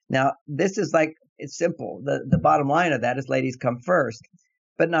 Now, this is like, it's simple. The bottom line of that is ladies come first,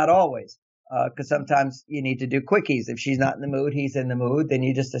 but not always, because sometimes you need to do quickies. If she's not in the mood, he's in the mood, then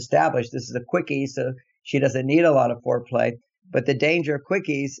you just establish this is a quickie, so she doesn't need a lot of foreplay. But the danger of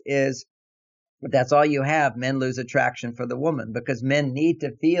quickies is, that's all you have, men lose attraction for the woman, because men need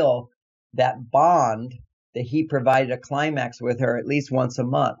to feel that bond that he provided a climax with her at least once a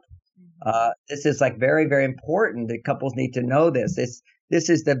month. This is like very, very important that couples need to know this. This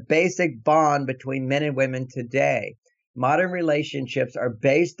is the basic bond between men and women today. Modern relationships are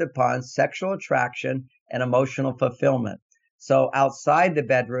based upon sexual attraction and emotional fulfillment. So outside the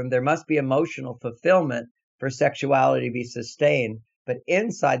bedroom, there must be emotional fulfillment for sexuality to be sustained. But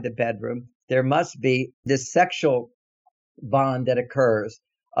inside the bedroom, there must be this sexual bond that occurs.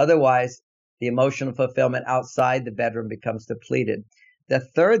 Otherwise, the emotional fulfillment outside the bedroom becomes depleted. The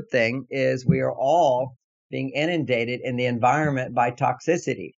third thing is we are all being inundated in the environment by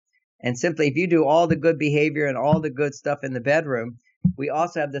toxicity. And simply, if you do all the good behavior and all the good stuff in the bedroom, we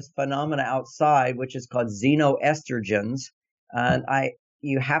also have this phenomena outside, which is called xenoestrogens. And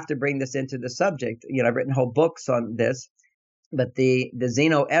you have to bring this into the subject. I've written whole books on this, but the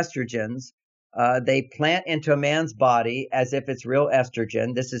xenoestrogens, they plant into a man's body as if it's real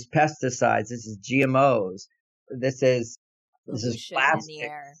estrogen. This is pesticides. This is GMOs. This is This is Pollution in the plastic.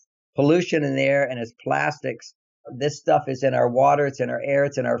 air. Pollution in the air, and it's plastics. This stuff is in our water, it's in our air,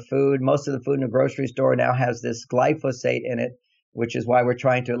 it's in our food. Most of the food in the grocery store now has this glyphosate in it, which is why we're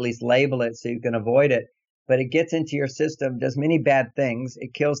trying to at least label it so you can avoid it. But it gets into your system, does many bad things.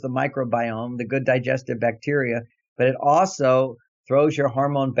 It kills the microbiome, the good digestive bacteria, but it also throws your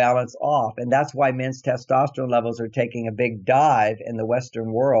hormone balance off. And that's why men's testosterone levels are taking a big dive in the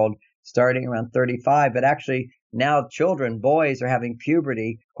Western world, starting around 35. But actually, now children, boys, are having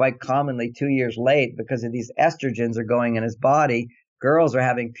puberty quite commonly 2 years late because of these estrogens are going in his body. Girls are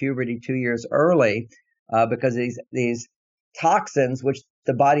having puberty 2 years early because of these toxins, which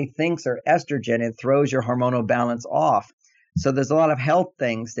the body thinks are estrogen. It throws your hormonal balance off. So there's a lot of health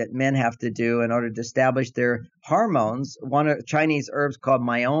things that men have to do in order to establish their hormones. One of Chinese herbs called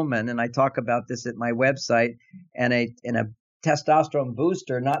myomin, and I talk about this at my website, and in a testosterone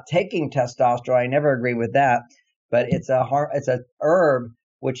booster, not taking testosterone. I never agree with that, but it's a herb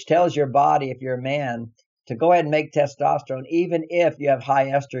which tells your body, if you're a man, to go ahead and make testosterone, even if you have high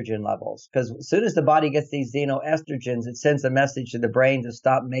estrogen levels. Because as soon as the body gets these xenoestrogens, it sends a message to the brain to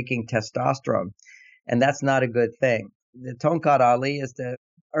stop making testosterone, and that's not a good thing. The Tongkat Ali is the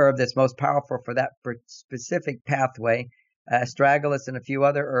herb that's most powerful for that specific pathway. Astragalus and a few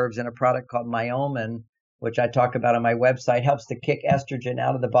other herbs and a product called myomin, which I talk about on my website, helps to kick estrogen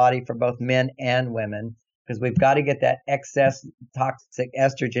out of the body for both men and women, because we've got to get that excess toxic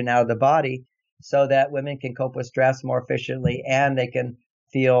estrogen out of the body so that women can cope with stress more efficiently and they can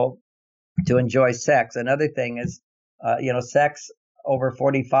feel to enjoy sex. Another thing is, sex over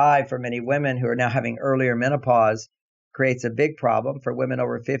 45 for many women who are now having earlier menopause creates a big problem for women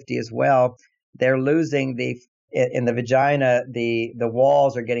over 50 as well. They're losing in the vagina, the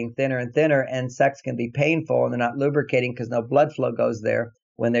walls are getting thinner and thinner, and sex can be painful, and they're not lubricating because no blood flow goes there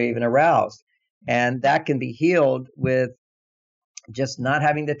when they're even aroused. And that can be healed with just not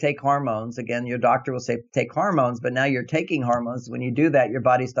having to take hormones. Again, your doctor will say take hormones, but now you're taking hormones. When you do that, your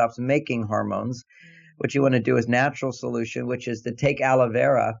body stops making hormones. What you want to do is natural solution, which is to take aloe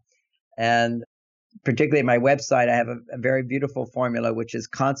vera. And particularly at my website, I have a very beautiful formula, which is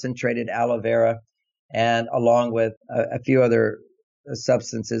concentrated aloe vera, and along with a few other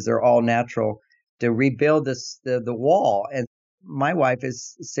substances, they're all natural, to rebuild the wall. And my wife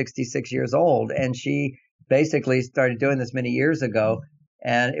is 66 years old, and she basically started doing this many years ago,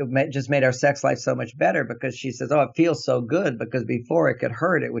 and it just made our sex life so much better because she says, oh, it feels so good, because before it could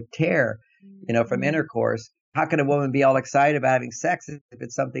hurt, it would tear, from intercourse. How can a woman be all excited about having sex if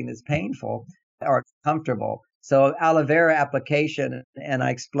it's something that's painful or comfortable? So aloe vera application, and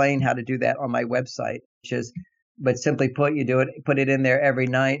I explain how to do that on my website, but simply put it in there every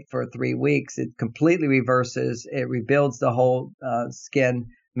night for 3 weeks. It completely reverses, it rebuilds the whole skin,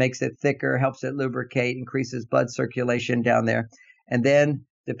 makes it thicker, helps it lubricate, increases blood circulation down there. And then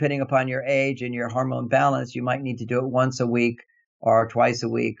depending upon your age and your hormone balance, you might need to do it once a week or twice a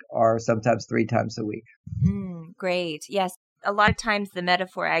week or sometimes 3 times a week. Great. Yes. A lot of times the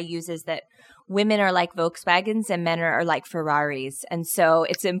metaphor I use is that women are like Volkswagens and men are like Ferraris. And so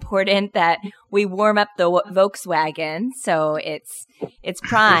it's important that we warm up the Volkswagen so it's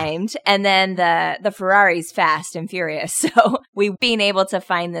primed, and then the Ferrari's fast and furious. So we being able to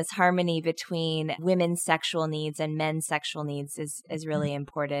find this harmony between women's sexual needs and men's sexual needs is really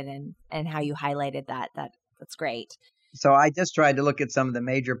important, and how you highlighted that's great. So I just tried to look at some of the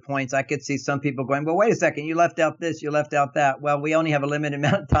major points. I could see some people going, well, wait a second, you left out this, you left out that. Well, we only have a limited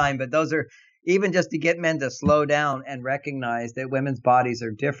amount of time, but those are even just to get men to slow down and recognize that women's bodies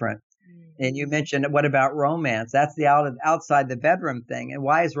are different. And you mentioned, what about romance? That's the outside the bedroom thing. And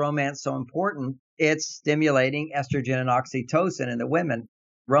why is romance so important? It's stimulating estrogen and oxytocin in the women.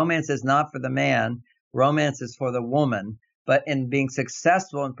 Romance is not for the man. Romance is for the woman. But in being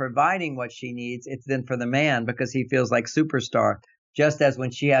successful in providing what she needs, it's then for the man, because he feels like superstar. Just as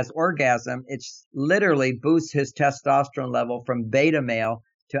when she has orgasm, it literally boosts his testosterone level from beta male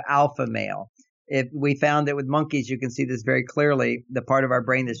to alpha male. If we found that with monkeys, you can see this very clearly. The part of our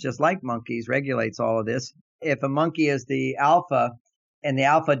brain that's just like monkeys regulates all of this. If a monkey is the alpha and the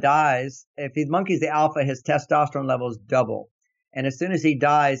alpha dies, if the monkey's the alpha, his testosterone levels double. And as soon as he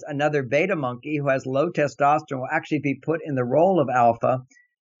dies, another beta monkey who has low testosterone will actually be put in the role of alpha.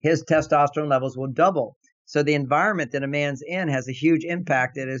 His testosterone levels will double. So the environment that a man's in has a huge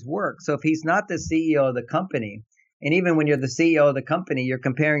impact at his work. So if he's not the CEO of the company, and even when you're the CEO of the company, you're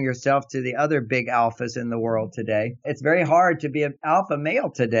comparing yourself to the other big alphas in the world today. It's very hard to be an alpha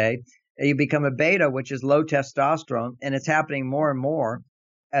male today. You become a beta, which is low testosterone, and it's happening more and more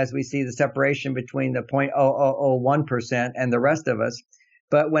as we see the separation between the 0.0001% and the rest of us.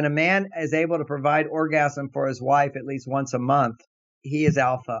 But when a man is able to provide orgasm for his wife at least once a month, he is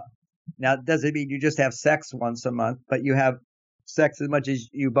alpha. Now, it doesn't mean you just have sex once a month, but you have sex as much as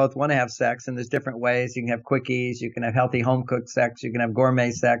you both want to have sex. And there's different ways. You can have quickies. You can have healthy home cooked sex. You can have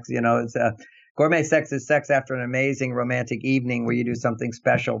gourmet sex. Gourmet sex is sex after an amazing romantic evening where you do something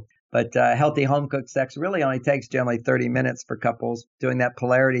special. But healthy home cooked sex really only takes generally 30 minutes for couples, doing that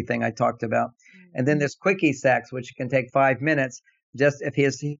polarity thing I talked about. And then there's quickie sex, which can take 5 minutes, just if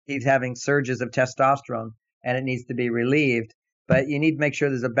he's having surges of testosterone and it needs to be relieved. But you need to make sure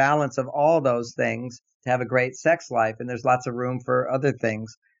there's a balance of all those things to have a great sex life. And there's lots of room for other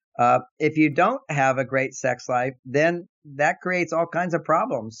things. If you don't have a great sex life, then that creates all kinds of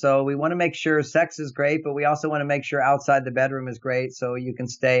problems. So we want to make sure sex is great, but we also want to make sure outside the bedroom is great so you can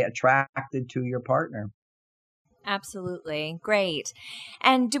stay attracted to your partner. Absolutely. Great.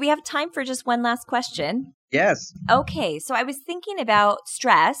 And do we have time for just one last question? Yes. Okay. So I was thinking about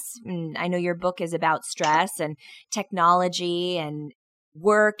stress. I know your book is about stress and technology and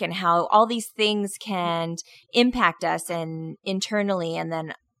work and how all these things can impact us and internally and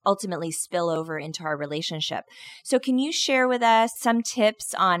then ultimately spill over into our relationship. So can you share with us some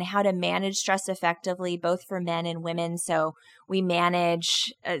tips on how to manage stress effectively, both for men and women, so we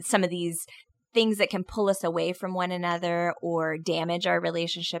manage some of these things that can pull us away from one another or damage our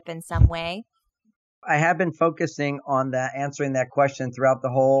relationship in some way? I have been focusing on that, answering that question throughout the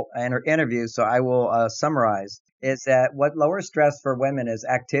whole interview, so I will summarize. Is that what lowers stress for women is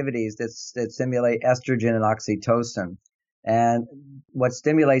activities that stimulate estrogen and oxytocin. And what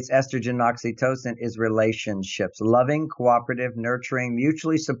stimulates estrogen and oxytocin is relationships, loving, cooperative, nurturing,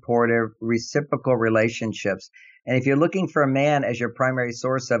 mutually supportive, reciprocal relationships. And if you're looking for a man as your primary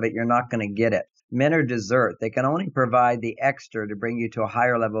source of it, you're not going to get it. Men are dessert. They can only provide the extra to bring you to a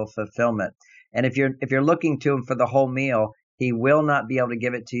higher level of fulfillment. And if you're looking to him for the whole meal, he will not be able to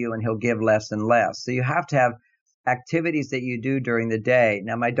give it to you, and he'll give less and less. So you have to have activities that you do during the day.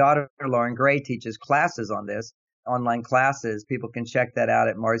 Now, my daughter, Lauren Gray, teaches classes on this, online classes. People can check that out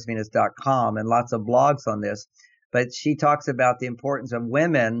at marsvenus.com and lots of blogs on this. But she talks about the importance of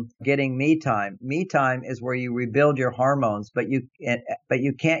women getting me time. Me time is where you rebuild your hormones, but you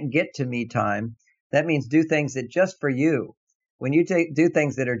can't get to me time. That means do things that just for you. When you do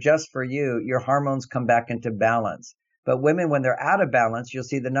things that are just for you, your hormones come back into balance. But women, when they're out of balance, you'll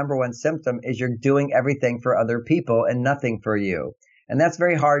see the number one symptom is you're doing everything for other people and nothing for you. And that's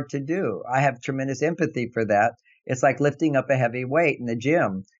very hard to do. I have tremendous empathy for that. It's like lifting up a heavy weight in the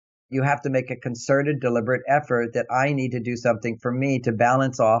gym. You have to make a concerted, deliberate effort that I need to do something for me to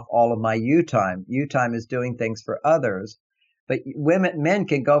balance off all of my you time. You time is doing things for others. But men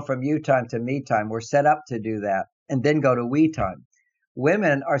can go from you time to me time. We're set up to do that and then go to we time.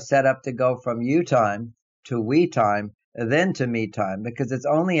 Women are set up to go from you time to we time, then to me time, because it's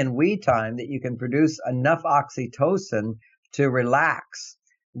only in we time that you can produce enough oxytocin to relax.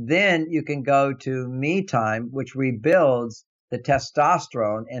 Then you can go to me time, which rebuilds the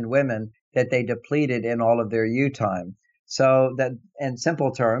testosterone in women that they depleted in all of their you time. So that, in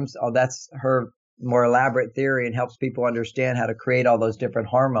simple terms, that's her more elaborate theory and helps people understand how to create all those different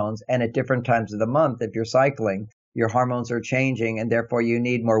hormones. And at different times of the month, if you're cycling, your hormones are changing, and therefore you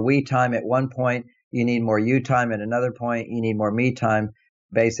need more we time at one point, you need more you time at another point, you need more me time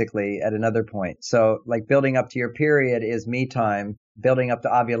basically at another point. So like building up to your period is me time, building up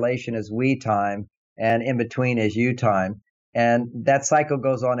to ovulation is we time, and in between is you time. And that cycle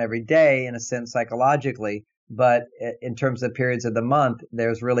goes on every day in a sense psychologically, but in terms of periods of the month,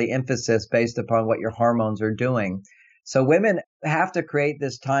 there's really emphasis based upon what your hormones are doing. So women have to create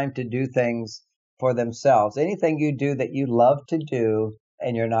this time to do things for themselves. Anything you do that you love to do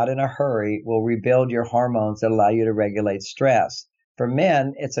and you're not in a hurry will rebuild your hormones that allow you to regulate stress. For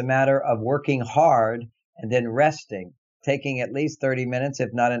men, it's a matter of working hard and then resting, taking at least 30 minutes, if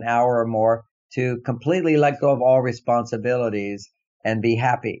not an hour or more, to completely let go of all responsibilities and be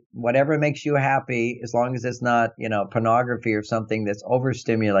happy. Whatever makes you happy, as long as it's not, pornography or something that's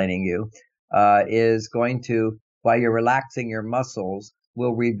overstimulating you, is going to, while you're relaxing your muscles,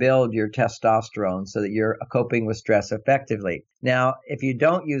 will rebuild your testosterone so that you're coping with stress effectively. Now, if you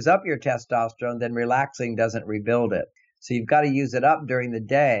don't use up your testosterone, then relaxing doesn't rebuild it. So you've got to use it up during the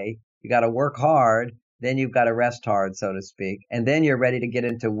day. You got to work hard. Then you've got to rest hard, so to speak. And then you're ready to get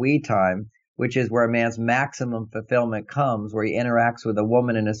into we time, which is where a man's maximum fulfillment comes, where he interacts with a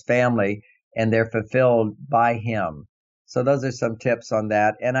woman and his family, and they're fulfilled by him. So those are some tips on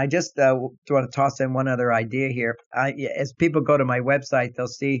that. And I just want to toss in one other idea here. As people go to my website, they'll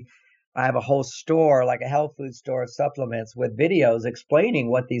see I have a whole store, like a health food store of supplements with videos explaining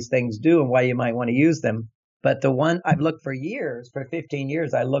what these things do and why you might want to use them. But the one I've looked for years, for 15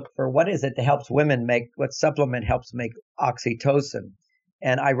 years, I looked for what is it that helps women make, what supplement helps make oxytocin.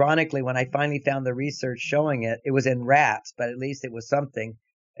 And ironically, when I finally found the research showing it, it was in rats, but at least it was something.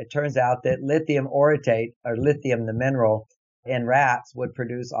 It turns out that lithium orotate, or lithium, the mineral, in rats would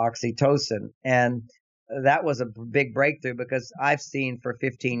produce oxytocin. And that was a big breakthrough because I've seen for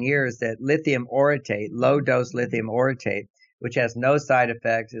 15 years that lithium orotate, low dose lithium orotate, which has no side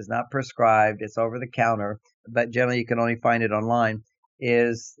effects, is not prescribed, it's over the counter, but generally you can only find it online,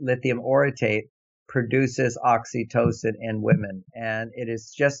 is lithium orotate produces oxytocin in women. And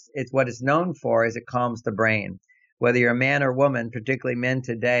it's what it's known for is it calms the brain. Whether you're a man or woman, particularly men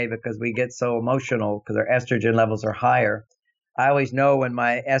today, because we get so emotional because our estrogen levels are higher. I always know when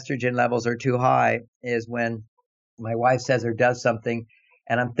my estrogen levels are too high is when my wife says or does something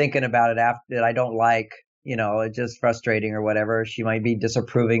and I'm thinking about it after that I don't like, it's just frustrating or whatever. She might be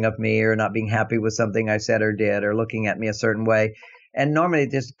disapproving of me or not being happy with something I said or did or looking at me a certain way. And normally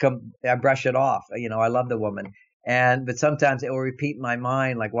I brush it off. I love the woman. But sometimes it will repeat in my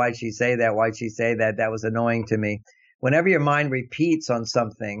mind, like, why'd she say that? Why'd she say that? That was annoying to me. Whenever your mind repeats on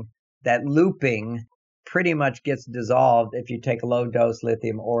something, that looping pretty much gets dissolved if you take low dose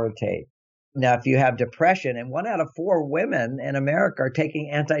lithium orotate. Now, if you have depression, and 1 out of 4 women in America are taking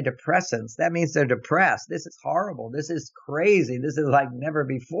antidepressants, that means they're depressed. This is horrible. This is crazy. This is like never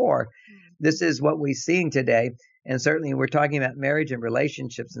before. This is what we're seeing today. And certainly we're talking about marriage and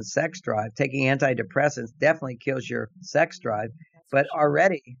relationships and sex drive. Taking antidepressants definitely kills your sex drive. But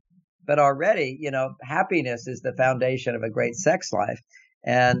already, happiness is the foundation of a great sex life.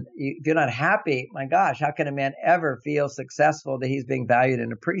 And if you're not happy, my gosh, how can a man ever feel successful that he's being valued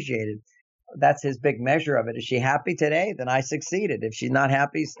and appreciated? That's his big measure of it. Is she happy today? Then I succeeded. If she's not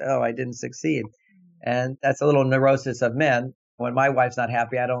happy, I didn't succeed. And that's a little neurosis of men. When my wife's not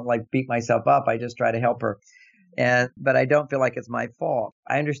happy, I don't beat myself up. I just try to help her. But I don't feel like it's my fault.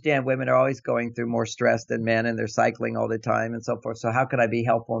 I understand women are always going through more stress than men and they're cycling all the time and so forth. So how can I be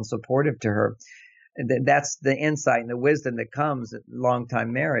helpful and supportive to her? That's the insight and the wisdom that comes in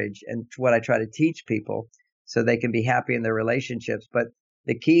long-time marriage and what I try to teach people so they can be happy in their relationships. But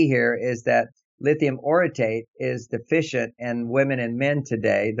the key here is that lithium orotate is deficient in women and men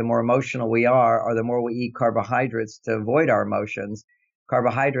today. The more emotional we are, or the more we eat carbohydrates to avoid our emotions.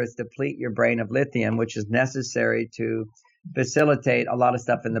 Carbohydrates deplete your brain of lithium, which is necessary to facilitate a lot of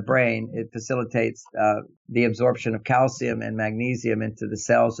stuff in the brain. It facilitates the absorption of calcium and magnesium into the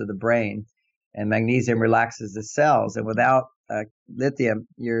cells of the brain. And magnesium relaxes the cells. And without lithium,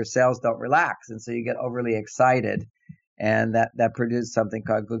 your cells don't relax. And so you get overly excited. And that produces something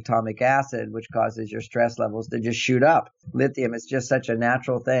called glutamic acid, which causes your stress levels to just shoot up. Lithium is just such a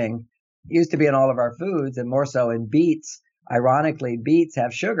natural thing. It used to be in all of our foods and more so in beets. Ironically, beets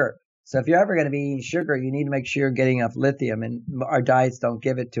have sugar. So if you're ever going to be eating sugar, you need to make sure you're getting enough lithium. And our diets don't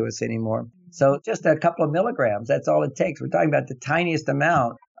give it to us anymore. So just a couple of milligrams, that's all it takes. We're talking about the tiniest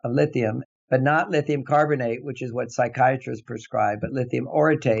amount of lithium, but not lithium carbonate, which is what psychiatrists prescribe, but lithium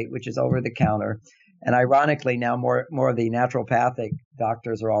orotate, which is over the counter. And ironically, now more of the naturopathic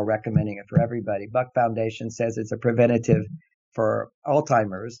doctors are all recommending it for everybody. Buck Foundation says it's a preventative for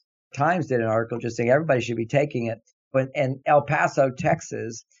Alzheimer's. Times did an article just saying everybody should be taking it. But in El Paso,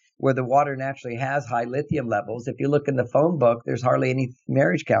 Texas, where the water naturally has high lithium levels, if you look in the phone book, there's hardly any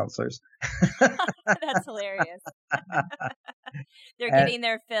marriage counselors. That's hilarious. They're getting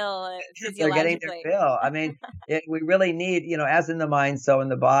their fill physiologically. They're getting their fill. I mean, we really need, as in the mind, so in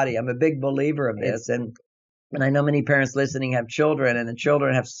the body. I'm a big believer of this. And I know many parents listening have children, and the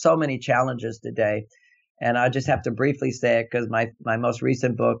children have so many challenges today. And I just have to briefly say it because my most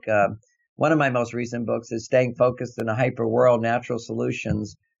recent book, one of my most recent books is Staying Focused in a Hyper World, Natural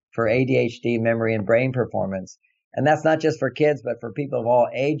Solutions for ADHD, Memory, and Brain Performance. And that's not just for kids, but for people of all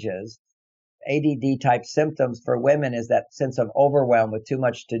ages. ADD type symptoms for women is that sense of overwhelm with too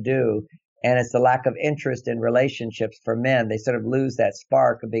much to do. And it's the lack of interest in relationships for men. They sort of lose that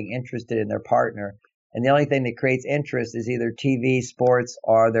spark of being interested in their partner. And the only thing that creates interest is either TV, sports,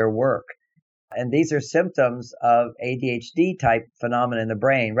 or their work. And these are symptoms of ADHD type phenomena in the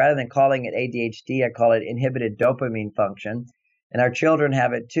brain. Rather than calling it ADHD, I call it inhibited dopamine function. And our children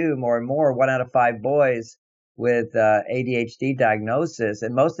have it too, more and more. 1 out of 5 boys with ADHD diagnosis,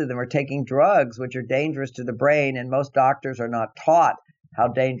 and most of them are taking drugs, which are dangerous to the brain, and most doctors are not taught how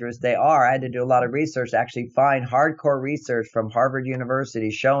dangerous they are. I had to do a lot of research to actually find hardcore research from Harvard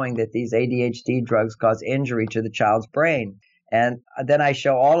University showing that these ADHD drugs cause injury to the child's brain. And then I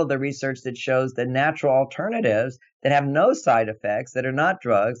show all of the research that shows the natural alternatives that have no side effects, that are not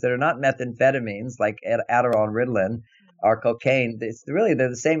drugs, that are not methamphetamines like Adderall and Ritalin, or cocaine. They're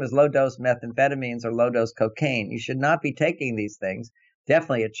the same as low-dose methamphetamines or low-dose cocaine. You should not be taking these things.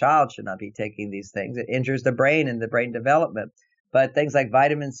 Definitely a child should not be taking these things. It injures the brain and the brain development. But things like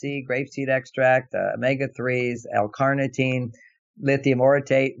vitamin C, grapeseed extract, omega-3s, L-carnitine, lithium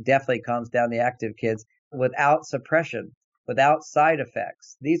orotate definitely calms down the active kids without suppression, without side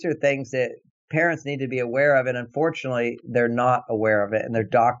effects. These are things that parents need to be aware of, and unfortunately, they're not aware of it, and their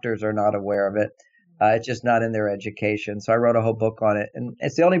doctors are not aware of it. It's just not in their education. So I wrote a whole book on it, and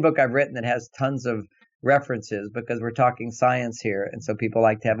it's the only book I've written that has tons of references because we're talking science here, and so people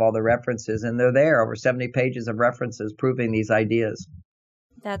like to have all the references, and they're there, over 70 pages of references proving these ideas.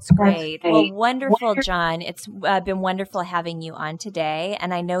 That's great. Well, wonderful, John. It's been wonderful having you on today.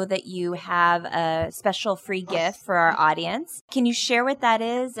 And I know that you have a special free gift for our audience. Can you share what that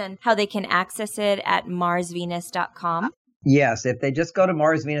is and how they can access it at marsvenus.com? Yes. If they just go to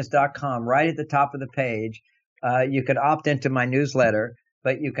marsvenus.com, right at the top of the page, you can opt into my newsletter.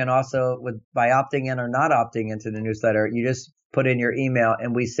 But you can also, by opting in or not opting into the newsletter, you just put in your email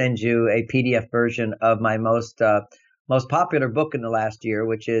and we send you a PDF version of my most popular book in the last year,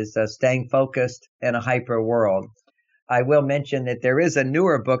 which is Staying Focused in a Hyper World. I will mention that there is a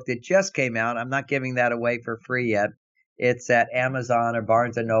newer book that just came out. I'm not giving that away for free yet. It's at Amazon or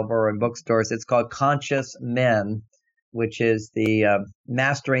Barnes & Noble or in bookstores. It's called Conscious Men, which is the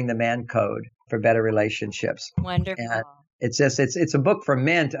Mastering the Man Code for Better Relationships. Wonderful. And it's a book for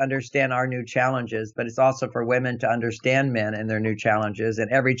men to understand our new challenges, but it's also for women to understand men and their new challenges.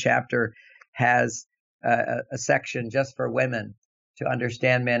 And every chapter has a section just for women to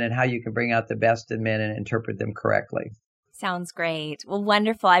understand men and how you can bring out the best in men and interpret them correctly. Sounds great. Well,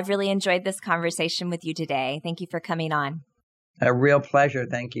 wonderful. I've really enjoyed this conversation with you today. Thank you for coming on. A real pleasure.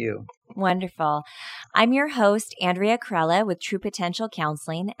 Thank you. Wonderful. I'm your host, Andrea Corella with True Potential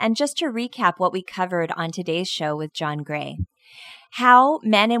Counseling. And just to recap what we covered on today's show with John Gray, how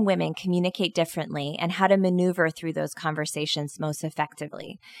men and women communicate differently and how to maneuver through those conversations most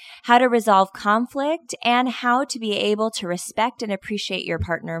effectively, how to resolve conflict, and how to be able to respect and appreciate your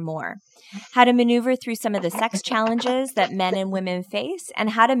partner more, how to maneuver through some of the sex challenges that men and women face,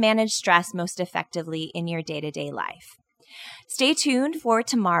 and how to manage stress most effectively in your day-to-day life. Stay tuned for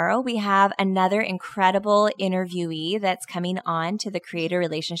tomorrow. We have another incredible interviewee that's coming on to the Create a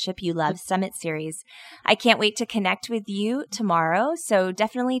Relationship You Love Summit series. I can't wait to connect with you tomorrow, so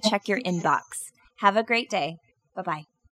definitely check your inbox. Have a great day. Bye-bye.